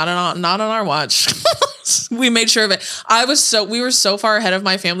 Not on our watch. We made sure of it. We were so far ahead of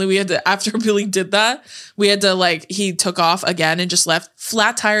my family. We had to, after Billy did that, we had to like, he took off again and just left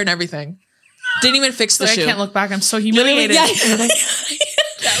flat tire and everything. Didn't even fix the shoe. I can't look back. I'm so humiliated.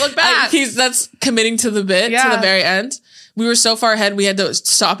 Can't look back. That's committing to the bit to the very end. We were so far ahead, we had to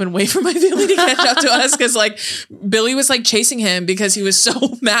stop and wait for my family to catch up to us because like Billy was like chasing him because he was so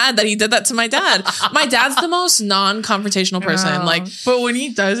mad that he did that to my dad. My dad's the most non-confrontational person. Like, but when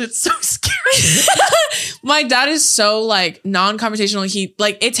he does, it's so scary. My dad is so like non-confrontational. He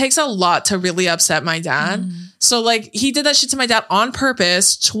like, it takes a lot to really upset my dad. So like he did that shit to my dad on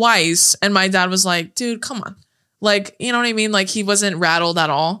purpose twice. And my dad was like, dude, come on. Like, you know what I mean? Like he wasn't rattled at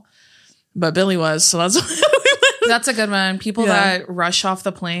all, but Billy was. So that's a good one. People that rush off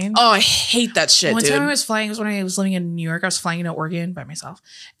the plane. Oh, I hate that shit. One dude. time I was flying, it was when I was living in New York. I was flying into Oregon by myself.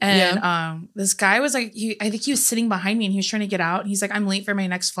 And this guy was like, I think he was sitting behind me and he was trying to get out. And he's like, I'm late for my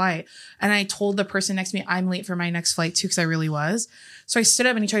next flight. And I told the person next to me, I'm late for my next flight too, because I really was. So I stood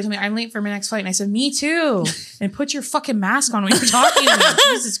up and he tried to tell me, I'm late for my next flight. And I said, me too. And put your fucking mask on when you're talking to me.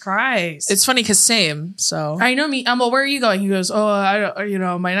 Jesus Christ. It's funny because same. So I know me. Well, where are you going? He goes,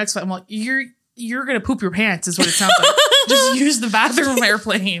 my next flight. I'm like, you're going to poop your pants is what it sounds like. Just use the bathroom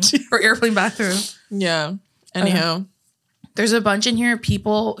airplane or airplane bathroom. Yeah. Anyhow. There's a bunch in here of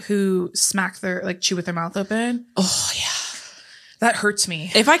people who smack chew with their mouth open. Oh, yeah. That hurts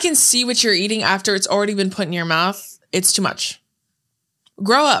me. If I can see what you're eating after it's already been put in your mouth, it's too much.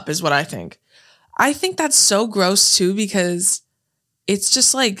 Grow up is what I think. I think that's so gross too because it's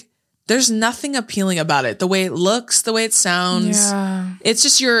just like, there's nothing appealing about it. The way it looks, the way it sounds. Yeah. It's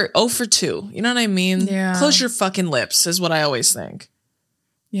just you're 0 for 2. You know what I mean? Yeah. Close your fucking lips is what I always think.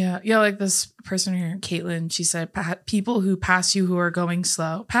 Yeah. Yeah. Like this person here, Caitlin, she said, people who pass you who are going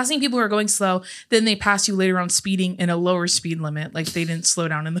slow. Passing people who are going slow, then they pass you later on speeding in a lower speed limit. Like they didn't slow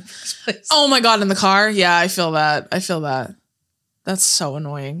down in the first place. Oh my God, in the car? Yeah, I feel that. That's so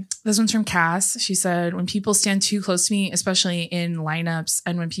annoying. This one's from Cass. She said, when people stand too close to me, especially in lineups,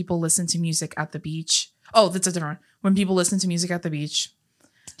 and when people listen to music at the beach. Oh, that's a different one. When people listen to music at the beach.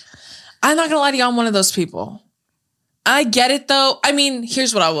 I'm not going to lie to you. I'm one of those people. I get it though. I mean,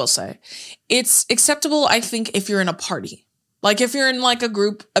 here's what I will say. It's acceptable, I think, if you're in a party. Like if you're in like a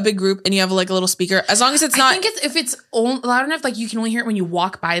big group and you have like a little speaker, as long as it's not. I think if it's loud enough, like you can only hear it when you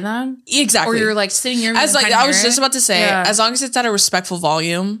walk by them. Exactly. Or you're like sitting here. As like I was just about to say, as long as it's at a respectful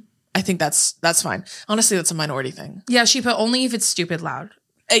volume, I think that's fine. Honestly, that's a minority thing. Yeah, she put only if it's stupid loud.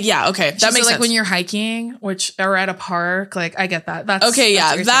 Yeah, okay. That makes sense. Like when you're hiking, or at a park, like I get that. That's okay,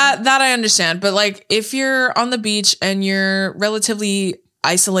 that's yeah. That I understand. But like if you're on the beach and you're relatively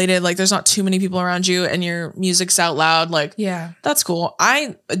isolated, like there's not too many people around you and your music's out loud, like that's cool.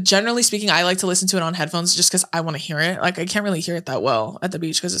 I generally speaking, I like to listen to it on headphones just because I want to hear it. Like I can't really hear it that well at the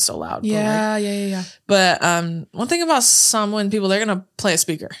beach because it's so loud. Yeah. But one thing about when people, they're gonna play a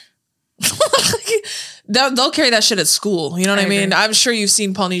speaker. They'll carry that shit at school. You know what I mean? I'm sure you've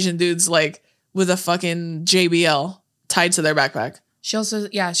seen Polynesian dudes like with a fucking JBL tied to their backpack. She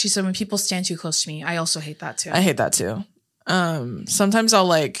said when people stand too close to me, I also hate that too. I hate that too. Sometimes I'll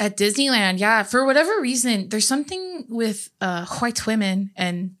like at Disneyland, for whatever reason, there's something with white women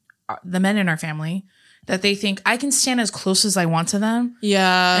and the men in our family that they think I can stand as close as I want to them.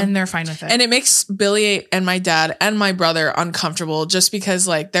 Yeah. And they're fine with it. And it makes Billy and my dad and my brother uncomfortable just because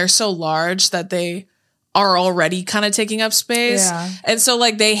like they're so large that they are already kind of taking up space. Yeah. And so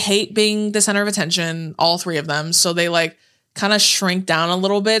like they hate being the center of attention, all three of them. So they like kind of shrink down a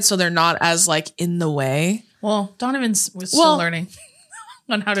little bit so they're not as like in the way. Well, Donovan's still learning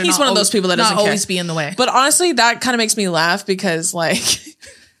on how to. He's one of those people that doesn't always be in the way. But honestly, that kind of makes me laugh because like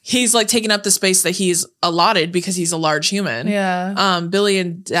he's like taking up the space that he's allotted because he's a large human. Yeah. Billy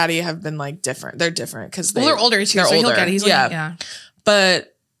and Daddy have been like different. They're different because they're older too. They're older. He'll get it. He's yeah.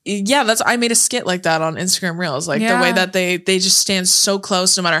 But yeah, I made a skit like that on Instagram Reels. Like the way that they just stand so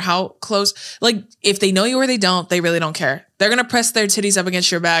close, no matter how close. Like if they know you or they don't, they really don't care. They're gonna press their titties up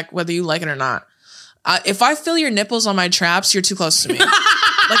against your back whether you like it or not. If I feel your nipples on my traps, you're too close to me.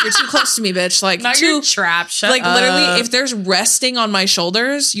 Like you're too close to me, bitch. Like not your trap. Shut like up. Literally, if there's resting on my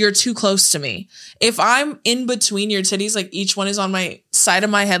shoulders, you're too close to me. If I'm in between your titties, like each one is on my side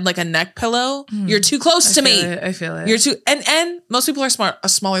of my head, like a neck pillow, you're too close to me. I feel it. You're too and most people are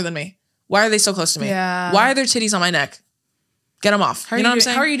smaller than me. Why are they so close to me? Yeah. Why are their titties on my neck? Get them off. You know what I'm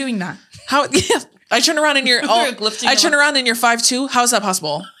saying? How are you doing that? How? Yeah. I turn around and you're I turn around and you're 5'2". How is that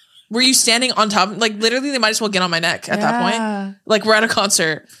possible? Were you standing on top? Like literally, they might as well get on my neck at that point. Like we're at a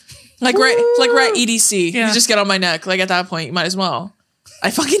concert, like we're at EDC. Yeah. You just get on my neck. Like at that point, you might as well.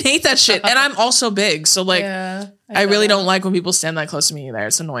 I fucking hate that shit, and I'm also big, so like I really don't like when people stand that close to me either.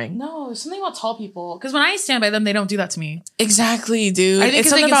 It's annoying. No, there's something about tall people because when I stand by them, they don't do that to me. Exactly, dude. I think it's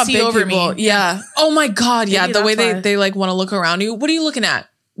something about big over people. Me. Yeah. Oh my god. Yeah. The way they like want to look around you. What are you looking at?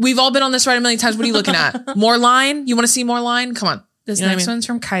 We've all been on this ride a million times. What are you looking at? More line? You want to see more line? Come on. This next one's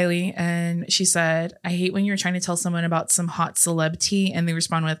from Kylie, and she said, I hate when you're trying to tell someone about some hot celeb tea, and they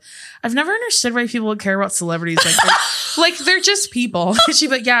respond with, I've never understood why people would care about celebrities. Like they're just people.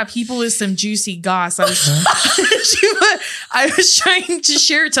 She's like, yeah, people is some juicy goss. I was trying to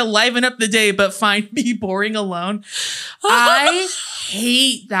share to liven up the day, but find me boring alone. I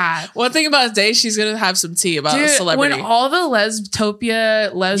hate that. One thing about a day, she's going to have some tea about a celebrity. When all the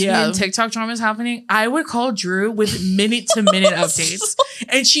lesbian TikTok drama is happening, I would call Drew with minute to minute updates.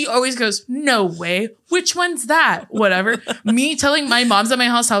 And she always goes, no way. Which one's that? Whatever. Me telling my mom's at my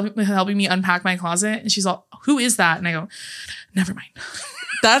house helping me unpack my closet. And she's all, who is that? And I go, never mind.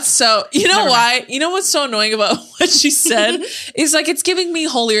 That's so, you know why? You know what's so annoying about what she said? Is like, it's giving me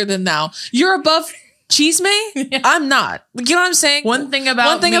holier than thou. You're above Chisme? Yeah. I'm not. You know what I'm saying? One thing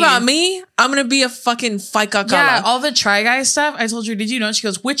about me, I'm going to be a fucking Faika Kala. Yeah, all the Try Guys stuff. I told her, did you know? She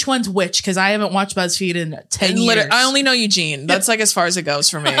goes, which one's which? Because I haven't watched BuzzFeed in 10 years. I only know Eugene. That's like as far as it goes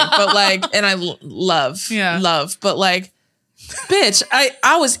for me. But like, and I love. But like, bitch,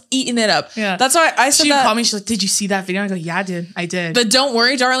 I was eating it up. Yeah. That's why I said she that. Called me. She's like, did you see that video? I go, yeah, I did. The don't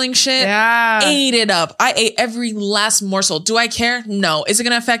worry, darling shit. Yeah. Ate it up. I ate every last morsel. Do I care? No. Is it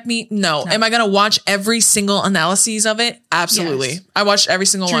going to affect me? No. Am I going to watch every single analysis of it? Absolutely. Yes. I watched every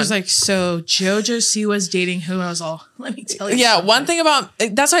single one. She was like, so JoJo Siwa's dating who? I was all, let me tell you. Yeah. Something. One thing about,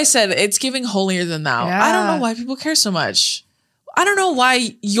 that's why I said it's giving holier than thou. Yeah. I don't know why people care so much. I don't know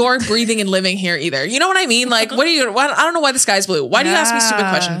why you're breathing and living here either. You know what I mean? Like, I don't know why the sky's blue. Why do you ask me stupid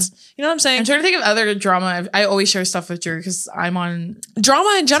questions? You know what I'm saying? I'm trying to think of other drama. I always share stuff with Drew because I'm on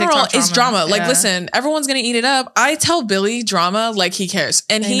drama in general is drama. Like, listen, everyone's going to eat it up. I tell Billy drama like he cares.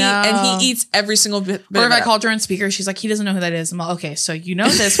 And he eats every single bit. Or if I call Drew on speaker, she's like, he doesn't know who that is. I'm like, okay, so you know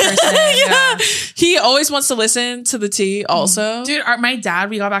this person. Yeah. He always wants to listen to the tea also. Dude, my dad,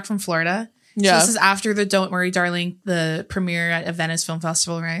 we got back from Florida. Yeah. So this is after the Don't Worry, Darling, the premiere at Venice Film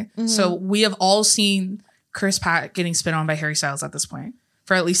Festival, right? Mm-hmm. So we have all seen Chris Pratt getting spit on by Harry Styles at this point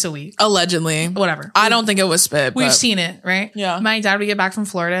for at least a week. Allegedly. Whatever. I don't think it was spit. We've seen it, right? Yeah. My dad would get back from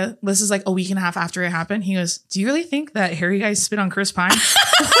Florida. This is like a week and a half after it happened. He goes, do you really think that Harry guy spit on Chris Pine? Where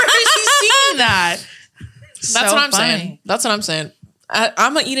is he seeing that? That's what I'm saying. That's what I'm saying.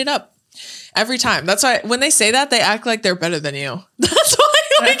 I'm going to eat it up every time. That's why when they say that, they act like they're better than you. That's why.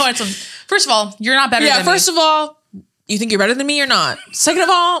 First of all, you're not better than me. First of all, you think you're better than me or not? Second of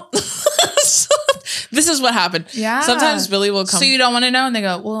all, this is what happened. Yeah. Sometimes Billy will come. So you don't want to know? And they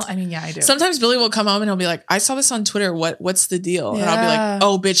go, well, I mean, yeah, I do. Sometimes Billy will come home and he'll be like, I saw this on Twitter. What's the deal? Yeah. And I'll be like,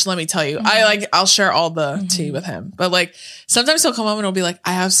 oh, bitch, let me tell you. Mm-hmm. I'll share all the tea with him. But like, sometimes he'll come home and he'll be like,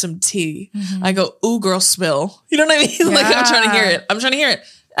 I have some tea. Mm-hmm. I go, ooh, girl, spill. You know what I mean? Yeah. Like, I'm trying to hear it. I'm trying to hear it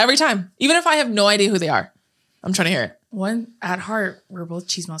every time. Even if I have no idea who they are, I'm trying to hear it. One, at heart, we're both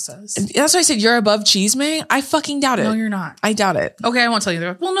chismosas. That's why I said you're above Chisme. I fucking doubt it. No, you're not. I doubt it. Okay, I won't tell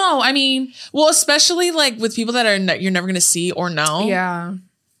you. Well, no, I mean... Well, especially like with people that you're never going to see or know. Yeah.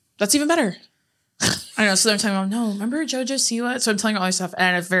 That's even better. I know. So they're telling me, no, remember JoJo Siwa? So I'm telling her all this stuff.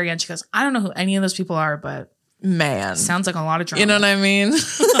 And at the very end, she goes, I don't know who any of those people are, but... Man. Sounds like a lot of drama. You know what I mean?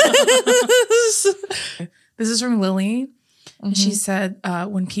 This is from Lily. Mm-hmm. She said,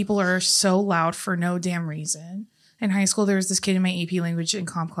 when people are so loud for no damn reason... In high school, there was this kid in my AP language and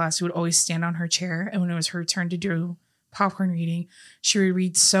comp class who would always stand on her chair. And when it was her turn to do popcorn reading, she would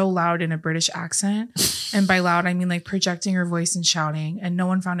read so loud in a British accent. And by loud, I mean like projecting her voice and shouting. And no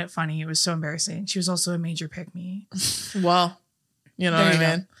one found it funny. It was so embarrassing. She was also a major pick-me. Well, you know what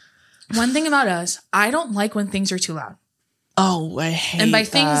I mean? One thing about us, I don't like when things are too loud. Oh, I hate And by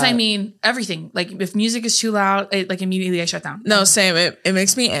things, I mean everything. Like if music is too loud, immediately I shut down. No, same. It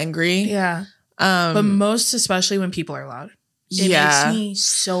makes me angry. Yeah. But most especially when people are loud. It makes me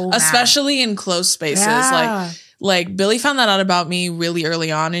so mad. Especially in close spaces. Yeah. Like Billy found that out about me really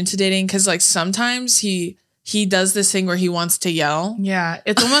early on into dating because like sometimes he does this thing where he wants to yell. Yeah.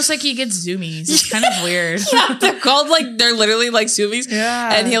 It's almost like he gets zoomies. It's kind of weird. Yeah, they're literally like zoomies.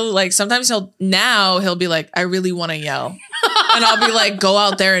 Yeah. And he'll be like, I really want to yell. And I'll be like, go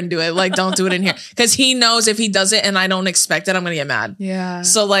out there and do it. Like, don't do it in here. Because he knows if he does it and I don't expect it, I'm going to get mad. Yeah.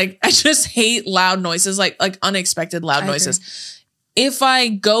 So like, I just hate loud noises, like unexpected loud noises. Agree. If I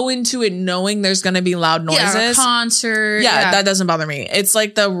go into it knowing there's going to be loud noises. Yeah, a concert. Yeah, that doesn't bother me. It's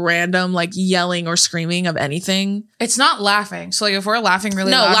like the random like yelling or screaming of anything. It's not laughing. So like if we're laughing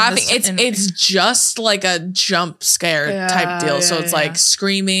really loud. No, laughing. It's just like a jump scare type deal. So it's like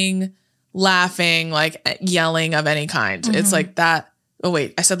screaming, laughing, like yelling of any kind. Mm-hmm. It's like that. Oh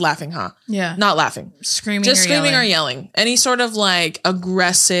wait, I said laughing, huh? Yeah. Not laughing. Screaming. Just screaming or yelling. Any sort of like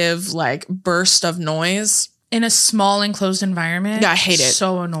aggressive like burst of noise in a small enclosed environment. Yeah, I hate it.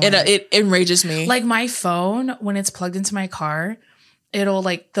 So annoying. It enrages me. Like my phone, when it's plugged into my car, it'll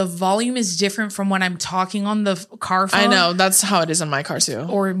like the volume is different from when I'm talking on the car phone. I know. That's how it is in my car too.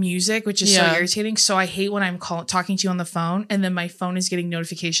 Or music, which is so irritating. So I hate when I'm talking to you on the phone and then my phone is getting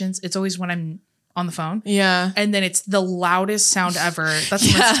notifications. It's always when I'm on the phone. Yeah. And then it's the loudest sound ever. That's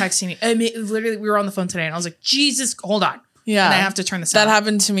someone's texting me. I mean, literally, we were on the phone today and I was like, Jesus, hold on. Yeah. And I have to turn this That off.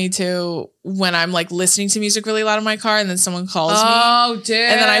 happened to me too when I'm like listening to music really loud in my car and then someone calls me. Oh, dude.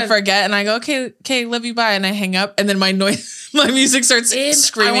 And then I forget and I go, okay, love you, bye. And I hang up and then my music starts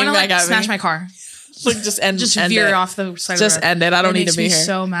screaming I want to back at me. smash my car. Like just end veer it. off the side just of the road. end it. I don't need to be here.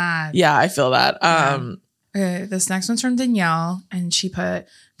 So mad. Yeah, I feel that. Okay, this next one's from Danielle, and she put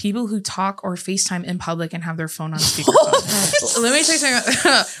people who talk or FaceTime in public and have their phone on speakerphone. Let me tell you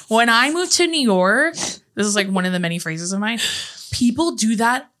something. When I moved to New York, this is like one of the many phrases of mine. People do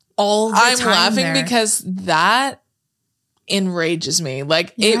that all the time. I'm laughing because that enrages me.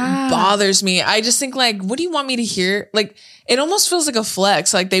 Like it bothers me. I just think like, what do you want me to hear? Like it almost feels like a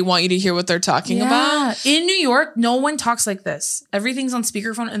flex. Like they want you to hear what they're talking about. In New York, no one talks like this. Everything's on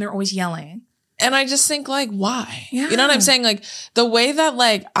speakerphone and they're always yelling. And I just think like, why? Yeah. You know what I'm saying? Like the way that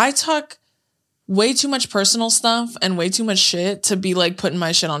like I talk way too much personal stuff and way too much shit to be like putting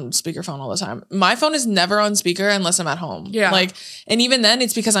my shit on speakerphone all the time. My phone is never on speaker unless I'm at home. Yeah. Like, and even then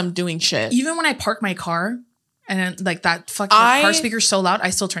it's because I'm doing shit. Even when I park my car and like that fucking car speaker's so loud, I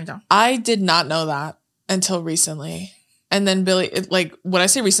still turn it down. I did not know that until recently. And then Billy, like when I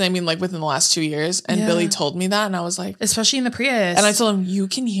say recently, I mean like within the last 2 years. And Billy told me that, and I was like, especially in the Prius. And I told him, "You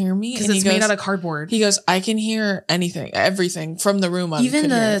can hear me," because it's made out of cardboard. He goes, "I can hear anything, everything from the room." Even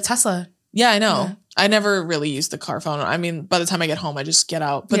the Tesla. Yeah, I know. Yeah. I never really used the car phone. I mean, by the time I get home, I just get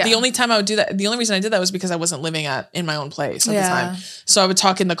out. But the only time I would do that, the only reason I did that was because I wasn't living in my own place at the time. So I would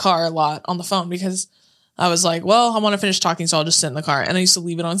talk in the car a lot on the phone because I was like, well, I want to finish talking, so I'll just sit in the car. And I used to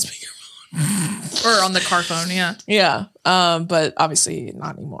leave it on speaker. Or on the car phone, yeah. But obviously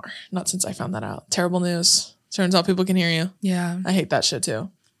not anymore. Not since I found that out. Terrible news. Turns out people can hear you. Yeah. I hate that shit too.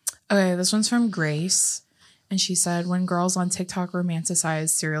 Okay, this one's from Grace. And she said, when girls on TikTok romanticize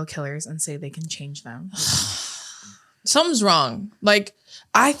serial killers and say they can change them. Something's wrong. Like,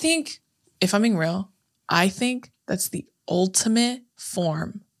 I think, if I'm being real, I think that's the ultimate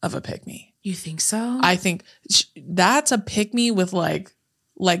form of a pick-me. You think so? I think that's a pick-me with like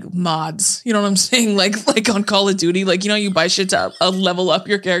mods, you know what I'm saying? Like on Call of Duty, like, you know, you buy shit to level up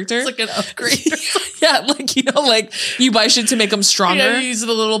your character. It's like an upgrade. Yeah, like, you know, like you buy shit to make them stronger. You use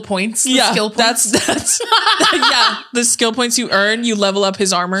the little points, the skill points. That's yeah, the skill points you earn, you level up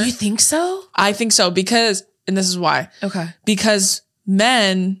his armor. You think so? I think so because, and this is why. Okay. Because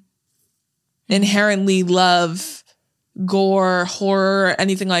men inherently love gore, horror,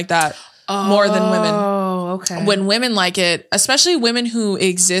 anything like that more than women. Oh, okay. When women like it, especially women who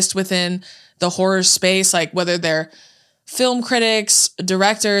exist within the horror space, like whether they're film critics,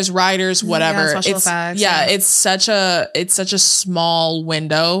 directors, writers, whatever. Special effects. It's such a small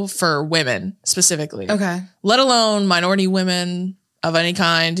window for women specifically. Okay. Let alone minority women of any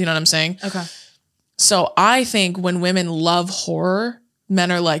kind. You know what I'm saying? Okay. So I think when women love horror,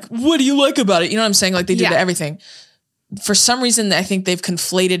 men are like, what do you like about it? You know what I'm saying? Like they do to everything. For some reason, I think they've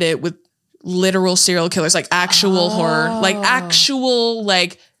conflated it with literal serial killers, like actual horror, like actual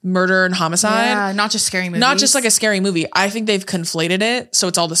like murder and homicide. Yeah, not just scary movies. Not just like a scary movie. I think they've conflated it, so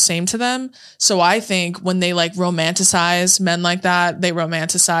it's all the same to them. So I think when they like romanticize men like that, they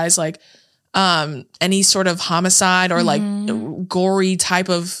romanticize like any sort of homicide or like gory type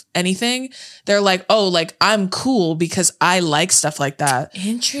of anything. They're like, oh, like I'm cool because I like stuff like that.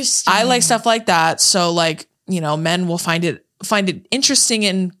 Interesting. I like stuff like that. So like, you know, men will find it interesting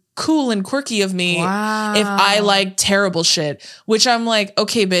and cool and quirky of me if I like terrible shit, which I'm like,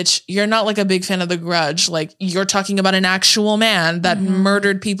 okay, bitch, you're not like a big fan of The Grudge. Like you're talking about an actual man that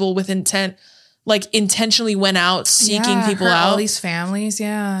murdered people with intent, like intentionally went out seeking people out. All these families.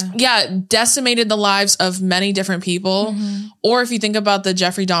 Yeah, decimated the lives of many different people. Or if you think about the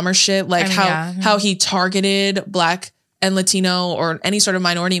Jeffrey Dahmer shit, like how he targeted Black and Latino or any sort of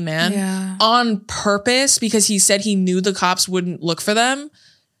minority man on purpose because he said he knew the cops wouldn't look for them.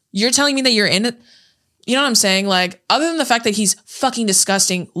 You're telling me that you're in it? You know what I'm saying? Like, other than the fact that he's fucking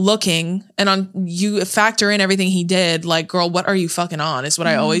disgusting looking and you factor in everything he did, like, girl, what are you fucking on? Is what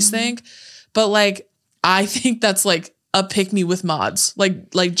I always think. But like, I think that's like a pick me with mods, like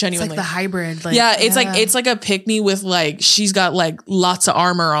genuinely. It's like the hybrid. Like, it's like a pick me with like, she's got like lots of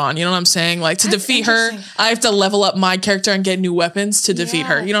armor on. You know what I'm saying? Like to defeat her, I have to level up my character and get new weapons to defeat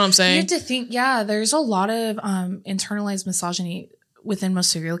her. You know what I'm saying? You have to think, there's a lot of internalized misogyny within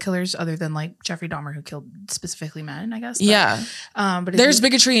most serial killers, other than like Jeffrey Dahmer, who killed specifically men, I guess. But there's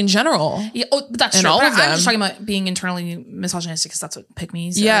bigotry in general. Yeah, that's true. All of them. I'm just talking about being internally misogynistic because that's what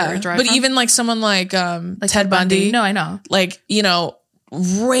pick-me's. But even like someone like Ted Bundy. No, I know. Like, you know,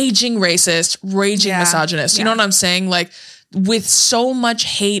 raging racist, raging misogynist. You know what I'm saying? Like, with so much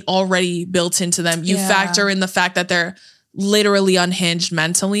hate already built into them, you factor in the fact that they're literally unhinged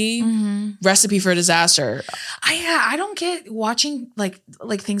mentally. Recipe for disaster. I don't get watching like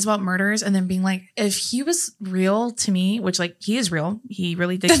things about murders and then being like, if he was real to me, which like he is real, he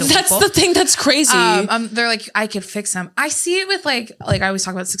really did kill that's people. The thing that's crazy. They're like, I could fix him. I see it with like I always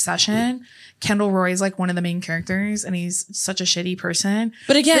talk about Succession. Kendall Roy is like one of the main characters and he's such a shitty person.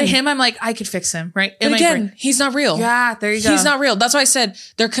 But again, to him, I'm like, I could fix him, right? But again, he's not real. Yeah, there you go. He's not real. That's why I said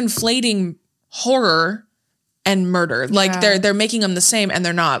they're conflating horror and murder. Like they're making them the same and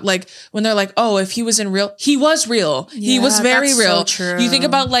they're not. Like when they're like, oh, if he was real, he was real. He was very real. So true. You think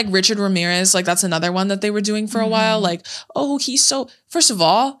about like Richard Ramirez, like that's another one that they were doing for a while. Like, oh, first of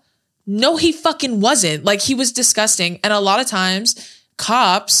all, no, he fucking wasn't. Like he was disgusting. And a lot of times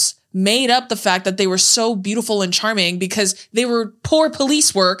cops made up the fact that they were so beautiful and charming because they were poor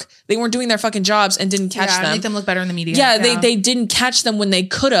police work. They weren't doing their fucking jobs and didn't catch them. Make them look better in the media. Yeah, they didn't catch them when they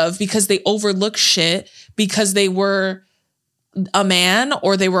could have because they overlooked shit because they were a man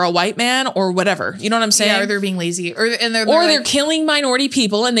or they were a white man or whatever. You know what I'm saying? Yeah, or they're being lazy they're killing minority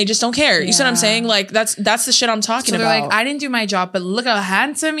people and they just don't care. You see what I'm saying? Like that's the shit I'm talking about. Like, I didn't do my job, but look how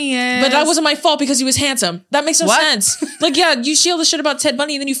handsome he is. But that wasn't my fault because he was handsome. That makes no sense. Like, yeah, you see all the shit about Ted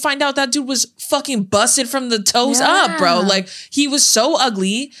Bundy and then you find out that dude was fucking busted from the toes up, bro. Like he was so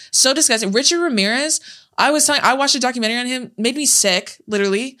ugly, so disgusting. Richard Ramirez, I watched a documentary on him, made me sick,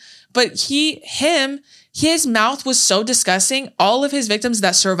 literally. But his mouth was so disgusting. All of his victims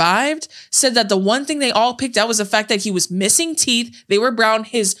that survived said that the one thing they all picked out was the fact that he was missing teeth. They were brown.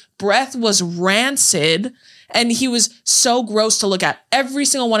 His breath was rancid. And he was so gross to look at. Every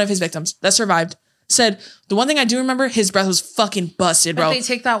single one of his victims that survived said, the one thing I do remember, his breath was fucking busted, bro. But they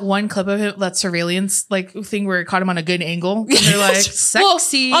take that one clip of him, that surveillance like thing where it caught him on a good angle. And they're like,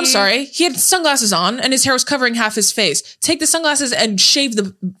 sexy. Well, I'm sorry. He had sunglasses on and his hair was covering half his face. Take the sunglasses and shave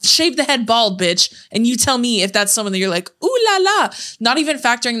the head bald, bitch. And you tell me if that's someone that you're like, ooh la la. Not even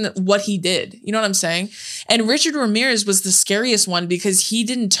factoring what he did. You know what I'm saying? And Richard Ramirez was the scariest one because he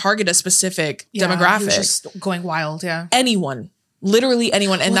didn't target a specific demographic. He was just going wild, anyone. Literally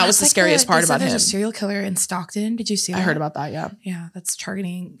anyone. And that was the scariest part about him. There's a serial killer in Stockton. Did you see that? I heard about that, yeah. Yeah, that's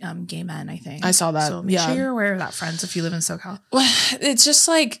targeting gay men, I think. I saw that. So make sure you're aware of that, friends, if you live in SoCal. Well, it's just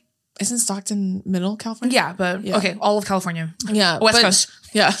like, isn't Stockton middle California? Yeah, but okay, all of California. Yeah. West Coast.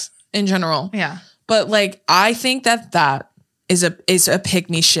 Yeah, in general. Yeah. But like, I think that is a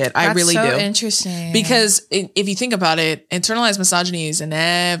pick-me shit. I really do. That's so interesting. Because if you think about it, internalized misogyny is in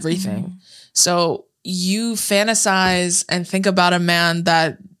everything. So you fantasize and think about a man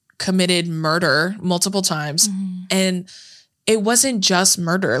that committed murder multiple times and it wasn't just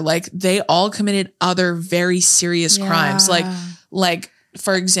murder. Like they all committed other very serious crimes. Like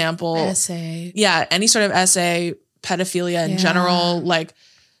for example, SA. Yeah. Any sort of SA, pedophilia in general, like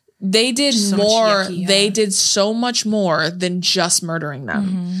they did more. They did so much more than just murdering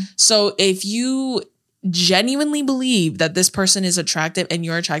them. So if you genuinely believe that this person is attractive and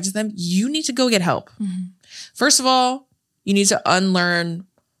you're attracted to them, you need to go get help. First of all, you need to unlearn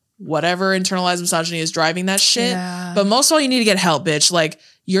whatever internalized misogyny is driving that shit. But most of all, you need to get help, bitch. Like,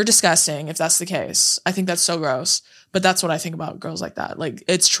 you're disgusting if that's the case. I think that's so gross. But that's what I think about girls like that. Like,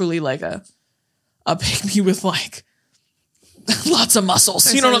 it's truly like a pygmy with like lots of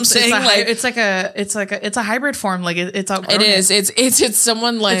muscles. You know what I'm saying? It's a hybrid form. Like it's it is. It's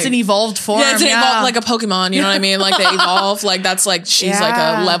someone like it's an evolved form. Yeah, it's an evolved like a Pokemon. You know what I mean? Like they evolve. Like that's like she's like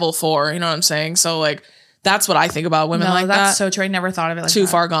a level 4. You know what I'm saying? So like that's what I think about women like that. That's so true. I never thought of it like Too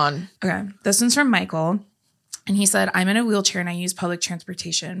that. far gone. Okay, this one's from Michael. And he said, I'm in a wheelchair and I use public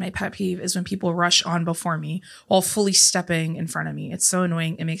transportation. My pet peeve is when people rush on before me while fully stepping in front of me. It's so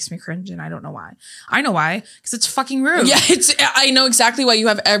annoying. It makes me cringe and I don't know why. I know why. Because it's fucking rude. Yeah, I know exactly why. You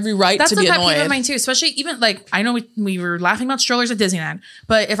have every right to be annoyed. That's a pet peeve of mine too. Especially even like, I know we were laughing about strollers at Disneyland.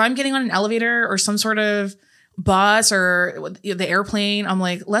 But if I'm getting on an elevator or some sort of bus or the airplane, I'm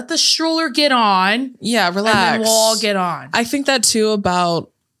like, let the stroller get on. Yeah, relax. And then we'll all get on. I think that too about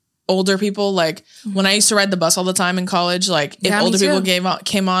older people. Like when I used to ride the bus all the time in college, like if older people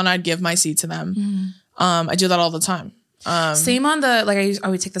came on, I'd give my seat to them. I do that all the time. Same on the, like I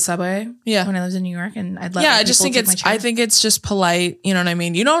would take the subway when I lived in New York and I'd let I just think it's just polite. You know what I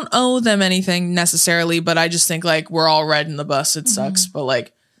mean? You don't owe them anything necessarily, but I just think like we're all riding the bus. It sucks, but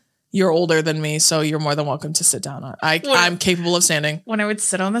like you're older than me, so you're more than welcome to sit down. I'm capable of standing. When I would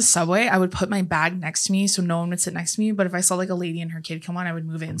sit on the subway, I would put my bag next to me so no one would sit next to me. But if I saw like a lady and her kid come on, I would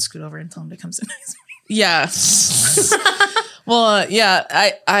move it and scoot over and tell them to come sit next to me. Yeah. Well,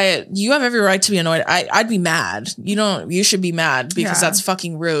 yeah, you have every right to be annoyed. I'd be mad. You should be mad because that's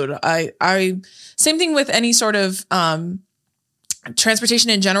fucking rude. Same thing with any sort of transportation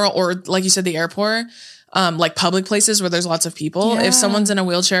in general, or like you said, the airport. Like public places where there's lots of people. Yeah. If someone's in a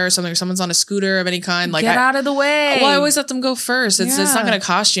wheelchair or something, or someone's on a scooter of any kind, like get out of the way. Well, I always let them go first. It's not going to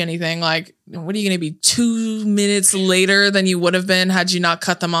cost you anything. Like, what are you going to be 2 minutes later than you would have been had you not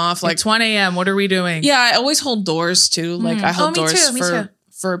cut them off? Like it's 1 a.m. What are we doing? Yeah, I always hold doors too. Like I hold doors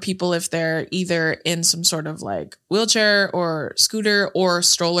for people if they're either in some sort of like wheelchair or scooter or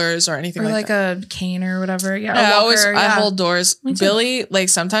strollers or anything like that. A cane or whatever. Yeah. I hold doors. Billy, like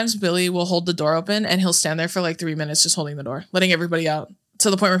sometimes Billy will hold the door open and he'll stand there for like 3 minutes just holding the door, letting everybody out to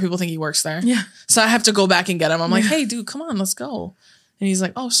the point where people think he works there. Yeah. So I have to go back and get him. I'm like, hey dude, come on, let's go. And he's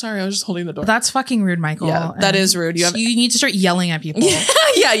like, oh, sorry, I was just holding the door. That's fucking rude, Michael. Yeah, that is rude. You need to start yelling at people.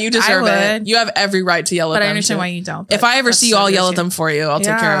 Yeah, you deserve it. You have every right to yell at them. But I understand why you don't. If I ever see you, I'll yell at them for you. I'll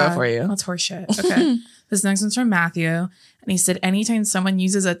take care of it for you. That's horseshit. Okay. This next one's from Matthew. And he said, anytime someone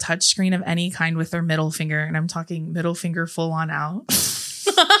uses a touch screen of any kind with their middle finger, and I'm talking middle finger full on out.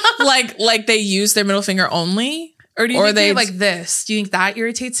 like they use their middle finger only? Or do you think they like this? Do you think that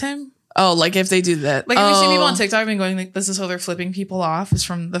irritates him? Oh, like if they do that. Like, have you seen people on TikTok and going like, this is how they're flipping people off is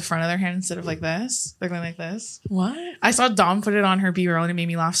from the front of their hand instead of like this? They're going like this. What? I saw Dom put it on her B-roll and it made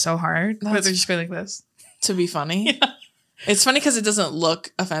me laugh so hard. But they're just going like this. To be funny? Yeah. It's funny because it doesn't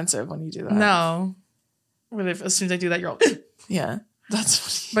look offensive when you do that. No. But as soon as I do that, you're all... Yeah. That's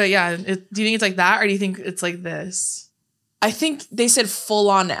funny. But yeah, do you think it's like that or do you think it's like this? I think they said full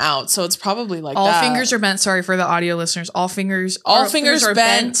on out. So it's probably like all that. All fingers are bent. Sorry for the audio listeners. All fingers are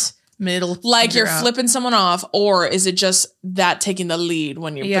bent. Middle like you're flipping someone off, or is it just that taking the lead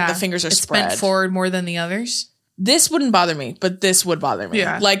when you but the fingers are spread bent forward more than the others? This wouldn't bother me, but this would bother me.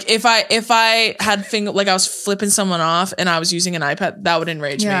 Yeah. Like if I had like I was flipping someone off and I was using an iPad, that would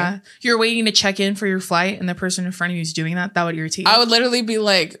enrage me. You're waiting to check in for your flight and the person in front of you is doing that would irritate you. I would literally be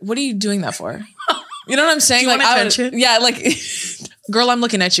like, what are you doing that for? You know what I'm saying? Do you want attention? Like girl, I'm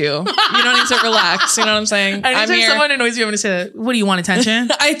looking at you. You don't need to relax. You know what I'm saying? Anytime someone annoys you, I'm going to say, what do you want, attention?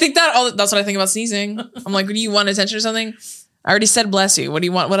 I think that's what I think about sneezing. I'm like, do you want attention or something? I already said bless you. What do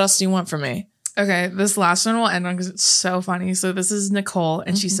you want? What else do you want from me? Okay, this last one will end on because it's so funny. So this is Nicole,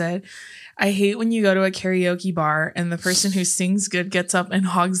 and she said, I hate when you go to a karaoke bar and the person who sings good gets up and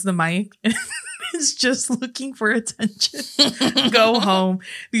hogs the mic and is just looking for attention. Go home.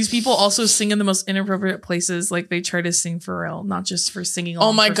 These people also sing in the most inappropriate places. Like they try to sing for real, not just for singing.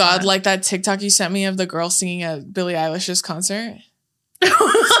 Oh my God. Fun. Like that TikTok you sent me of the girl singing at Billie Eilish's concert.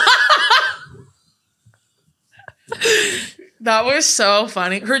 That was so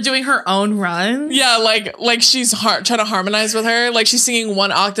funny. Her doing her own run. Yeah. Like she's trying to harmonize with her. Like she's singing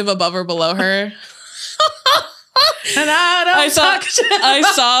one octave above or below her. And I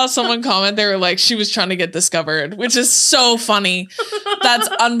saw someone comment, they were like, she was trying to get discovered, which is so funny. That's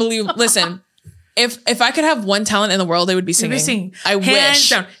unbelievable. Listen, if I could have one talent in the world, it would be singing. I wish.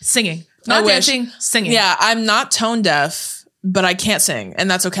 Down. Singing. Not dancing, singing. Yeah, I'm not tone deaf, but I can't sing, and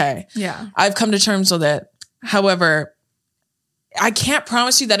that's okay. Yeah. I've come to terms with it. However, I can't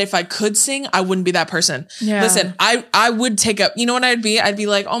promise you that if I could sing, I wouldn't be that person. Yeah. Listen, I would take up, you know what I'd be? I'd be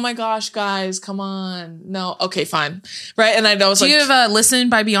like, oh my gosh, guys, come on. No. Okay, fine. Right. And I'd always Do you have Listen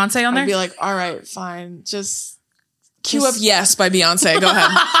by Beyonce on there? I'd be like, all right, fine. Just cue up Yes by Beyonce. Go ahead.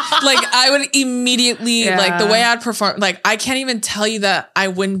 Like I would immediately like the way I'd perform. Like I can't even tell you that I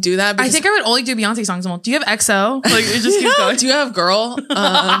wouldn't do that. I think I would only do Beyonce songs. Do you have XO? Like it just keeps going. Do you have Girl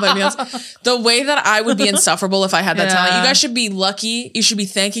by Beyonce? The way that I would be insufferable if I had that talent. You guys should be lucky. You should be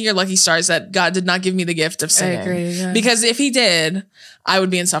thanking your lucky stars that God did not give me the gift of singing. I agree, yeah. Because if He did, I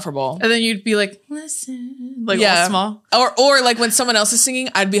would be insufferable. And then you'd be like, listen, like all small. Or like when someone else is singing,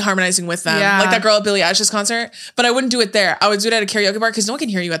 I'd be harmonizing with them. Yeah. Like that girl at Billie Eilish's concert. But I wouldn't do it there. I would do it at a karaoke bar because no one can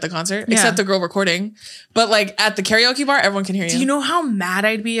hear you at the concert except the girl recording. But like at the karaoke bar, everyone can hear you. Do you know how mad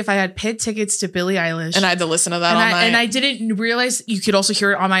I'd be if I had paid tickets to Billie Eilish and I had to listen to that all night? And I didn't realize you could also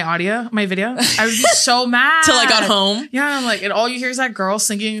hear it on my video. I would be so mad. Till I got home. Yeah, I'm like, and all you hear is that girl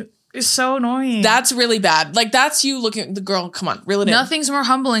singing. It's so annoying. That's really bad. Like that's you looking the girl. Come on, reel it in. Nothing's more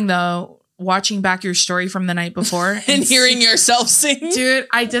humbling though watching back your story from the night before and hearing yourself sing. Dude,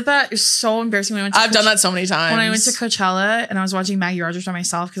 I did that. It was so embarrassing when I went to I've done that so many times. When I went to Coachella and I was watching Maggie Rogers by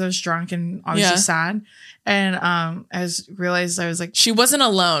myself because I was drunk and obviously sad. And realized I was like, she wasn't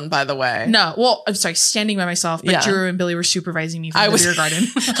alone, by the way. No, well, I'm sorry, standing by myself. But Drew and Billy were supervising me from the beer garden.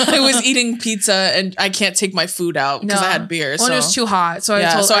 I was eating pizza and I can't take my food out because I had beer. Well, it was too hot, so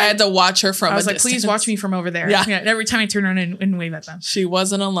I had to watch her from. I was like, please watch me from over there. Yeah. Every time I turn around and wave at them, she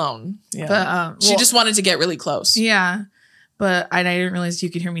wasn't alone. Yeah, but she just wanted to get really close. Yeah. But I didn't realize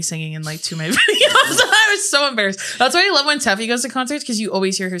you could hear me singing in like 2 of my videos. I was so embarrassed. That's why I love when Teffy goes to concerts because you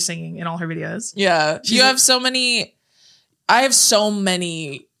always hear her singing in all her videos. Yeah. I have so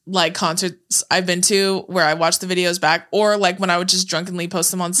many like concerts I've been to where I watch the videos back, or like when I would just drunkenly post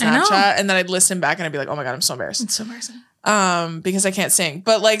them on Snapchat and then I'd listen back and I'd be like, oh my God, I'm so embarrassed. It's so embarrassing. Because I can't sing.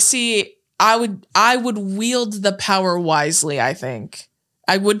 But like, see, I would wield the power wisely, I think.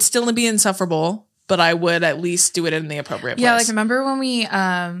 I would still be insufferable, but I would at least do it in the appropriate place. Yeah, like remember when we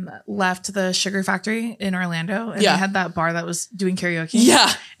left the Sugar Factory in Orlando and we had that bar that was doing karaoke? Yeah.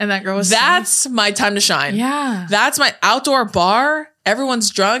 And that girl was That's my time to shine. Yeah. That's my outdoor bar. Everyone's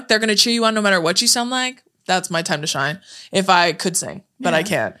drunk. They're going to cheer you on no matter what you sound like. That's my time to shine. If I could sing, but I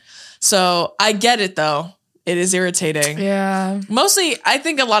can't. So I get it though. It is irritating. Yeah. Mostly, I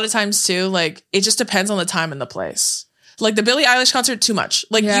think a lot of times too, like it just depends on the time and the place. Like the Billie Eilish concert, too much.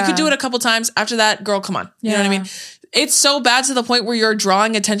 Like you could do it a couple times. After that, girl, come on. You know what I mean? It's so bad to the point where you're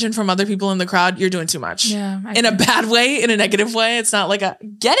drawing attention from other people in the crowd. You're doing too much. Yeah. In a bad way, in a negative way. It's not like a,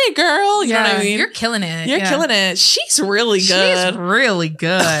 get it, girl. You know what I mean? You're killing it. You're killing it. She's really good. She's really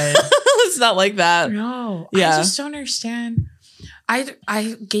good. It's not like that. No. Yeah. I just don't understand.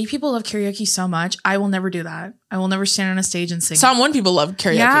 Gay people love karaoke so much. I will never do that. I will never stand on a stage and sing. Some one people love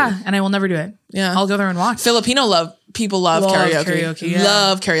karaoke. Yeah, and I will never do it. Yeah. I'll go there and watch. Filipino people love karaoke.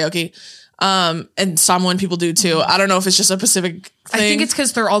 Love karaoke. And Samoan people do too. I don't know if it's just a Pacific thing. I think it's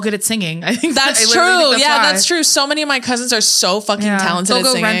because they're all good at singing. I think that's true. That's true. So many of my cousins are so fucking talented at singing.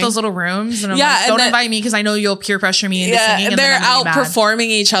 They'll go rent those little rooms and I'm like, don't invite me because I know you'll peer pressure me into singing. And they're outperforming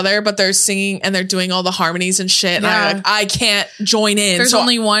each other, but they're singing and they're doing all the harmonies and shit. And I'm like, I can't join in. There's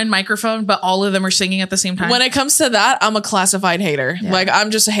only one microphone, but all of them are singing at the same time. When it comes to that, I'm a classified hater. Yeah. Like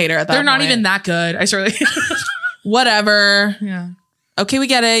I'm just a hater at that point. They're not even that good. I swear. Whatever. Yeah. Okay, we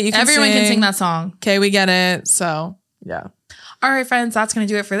get it. Everyone can sing that song. Okay, we get it. So, yeah. All right, friends, that's going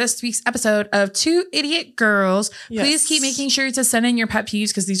to do it for this week's episode of Two Idiot Girls. Yes. Please keep making sure to send in your pet peeves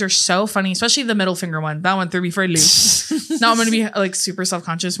because these are so funny, especially the middle finger one. That one threw me for a loop. Now I'm going to be like super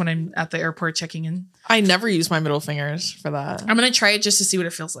self-conscious when I'm at the airport checking in. I never use my middle fingers for that. I'm going to try it just to see what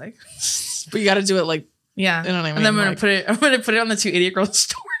it feels like. But you got to do it like, yeah. You know what I mean? And then I'm going to put it on the Two Idiot Girls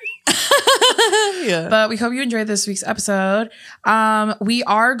story. Yeah. But we hope you enjoyed this week's episode. We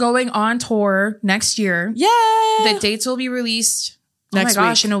are going on tour next year. Yay! The dates will be released. Next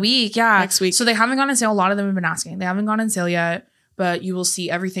week. In a week. Yeah. Next week. So they haven't gone on sale. A lot of them have been asking. They haven't gone on sale yet, but you will see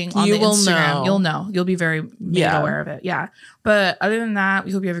everything on the Instagram. Know. You'll know. You'll be very made aware of it. Yeah. But other than that,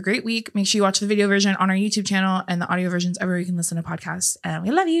 we hope you have a great week. Make sure you watch the video version on our YouTube channel and the audio versions everywhere you can listen to podcasts. And we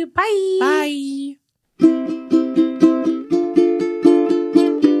love you. Bye. Bye.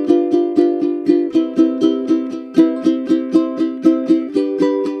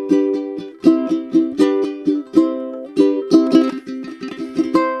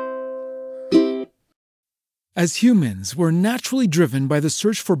 As humans, we're naturally driven by the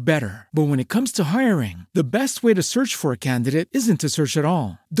search for better. But when it comes to hiring, the best way to search for a candidate isn't to search at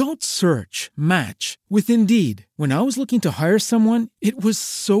all. Don't search, match with Indeed. When I was looking to hire someone, it was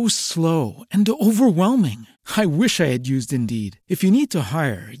so slow and overwhelming. I wish I had used Indeed. If you need to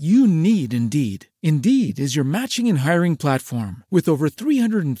hire, you need Indeed. Indeed is your matching and hiring platform with over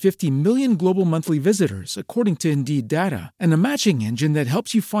 350 million global monthly visitors, according to Indeed data, and a matching engine that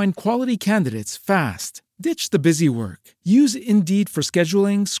helps you find quality candidates fast. Ditch the busy work. Use Indeed for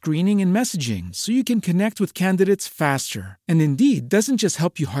scheduling, screening, and messaging so you can connect with candidates faster. And Indeed doesn't just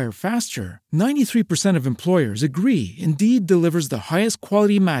help you hire faster. 93% of employers agree Indeed delivers the highest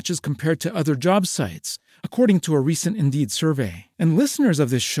quality matches compared to other job sites, according to a recent Indeed survey. And listeners of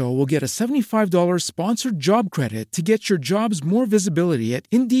this show will get a $75 sponsored job credit to get your jobs more visibility at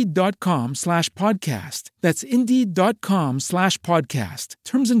Indeed.com/podcast. That's Indeed.com/podcast.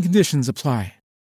 Terms and conditions apply.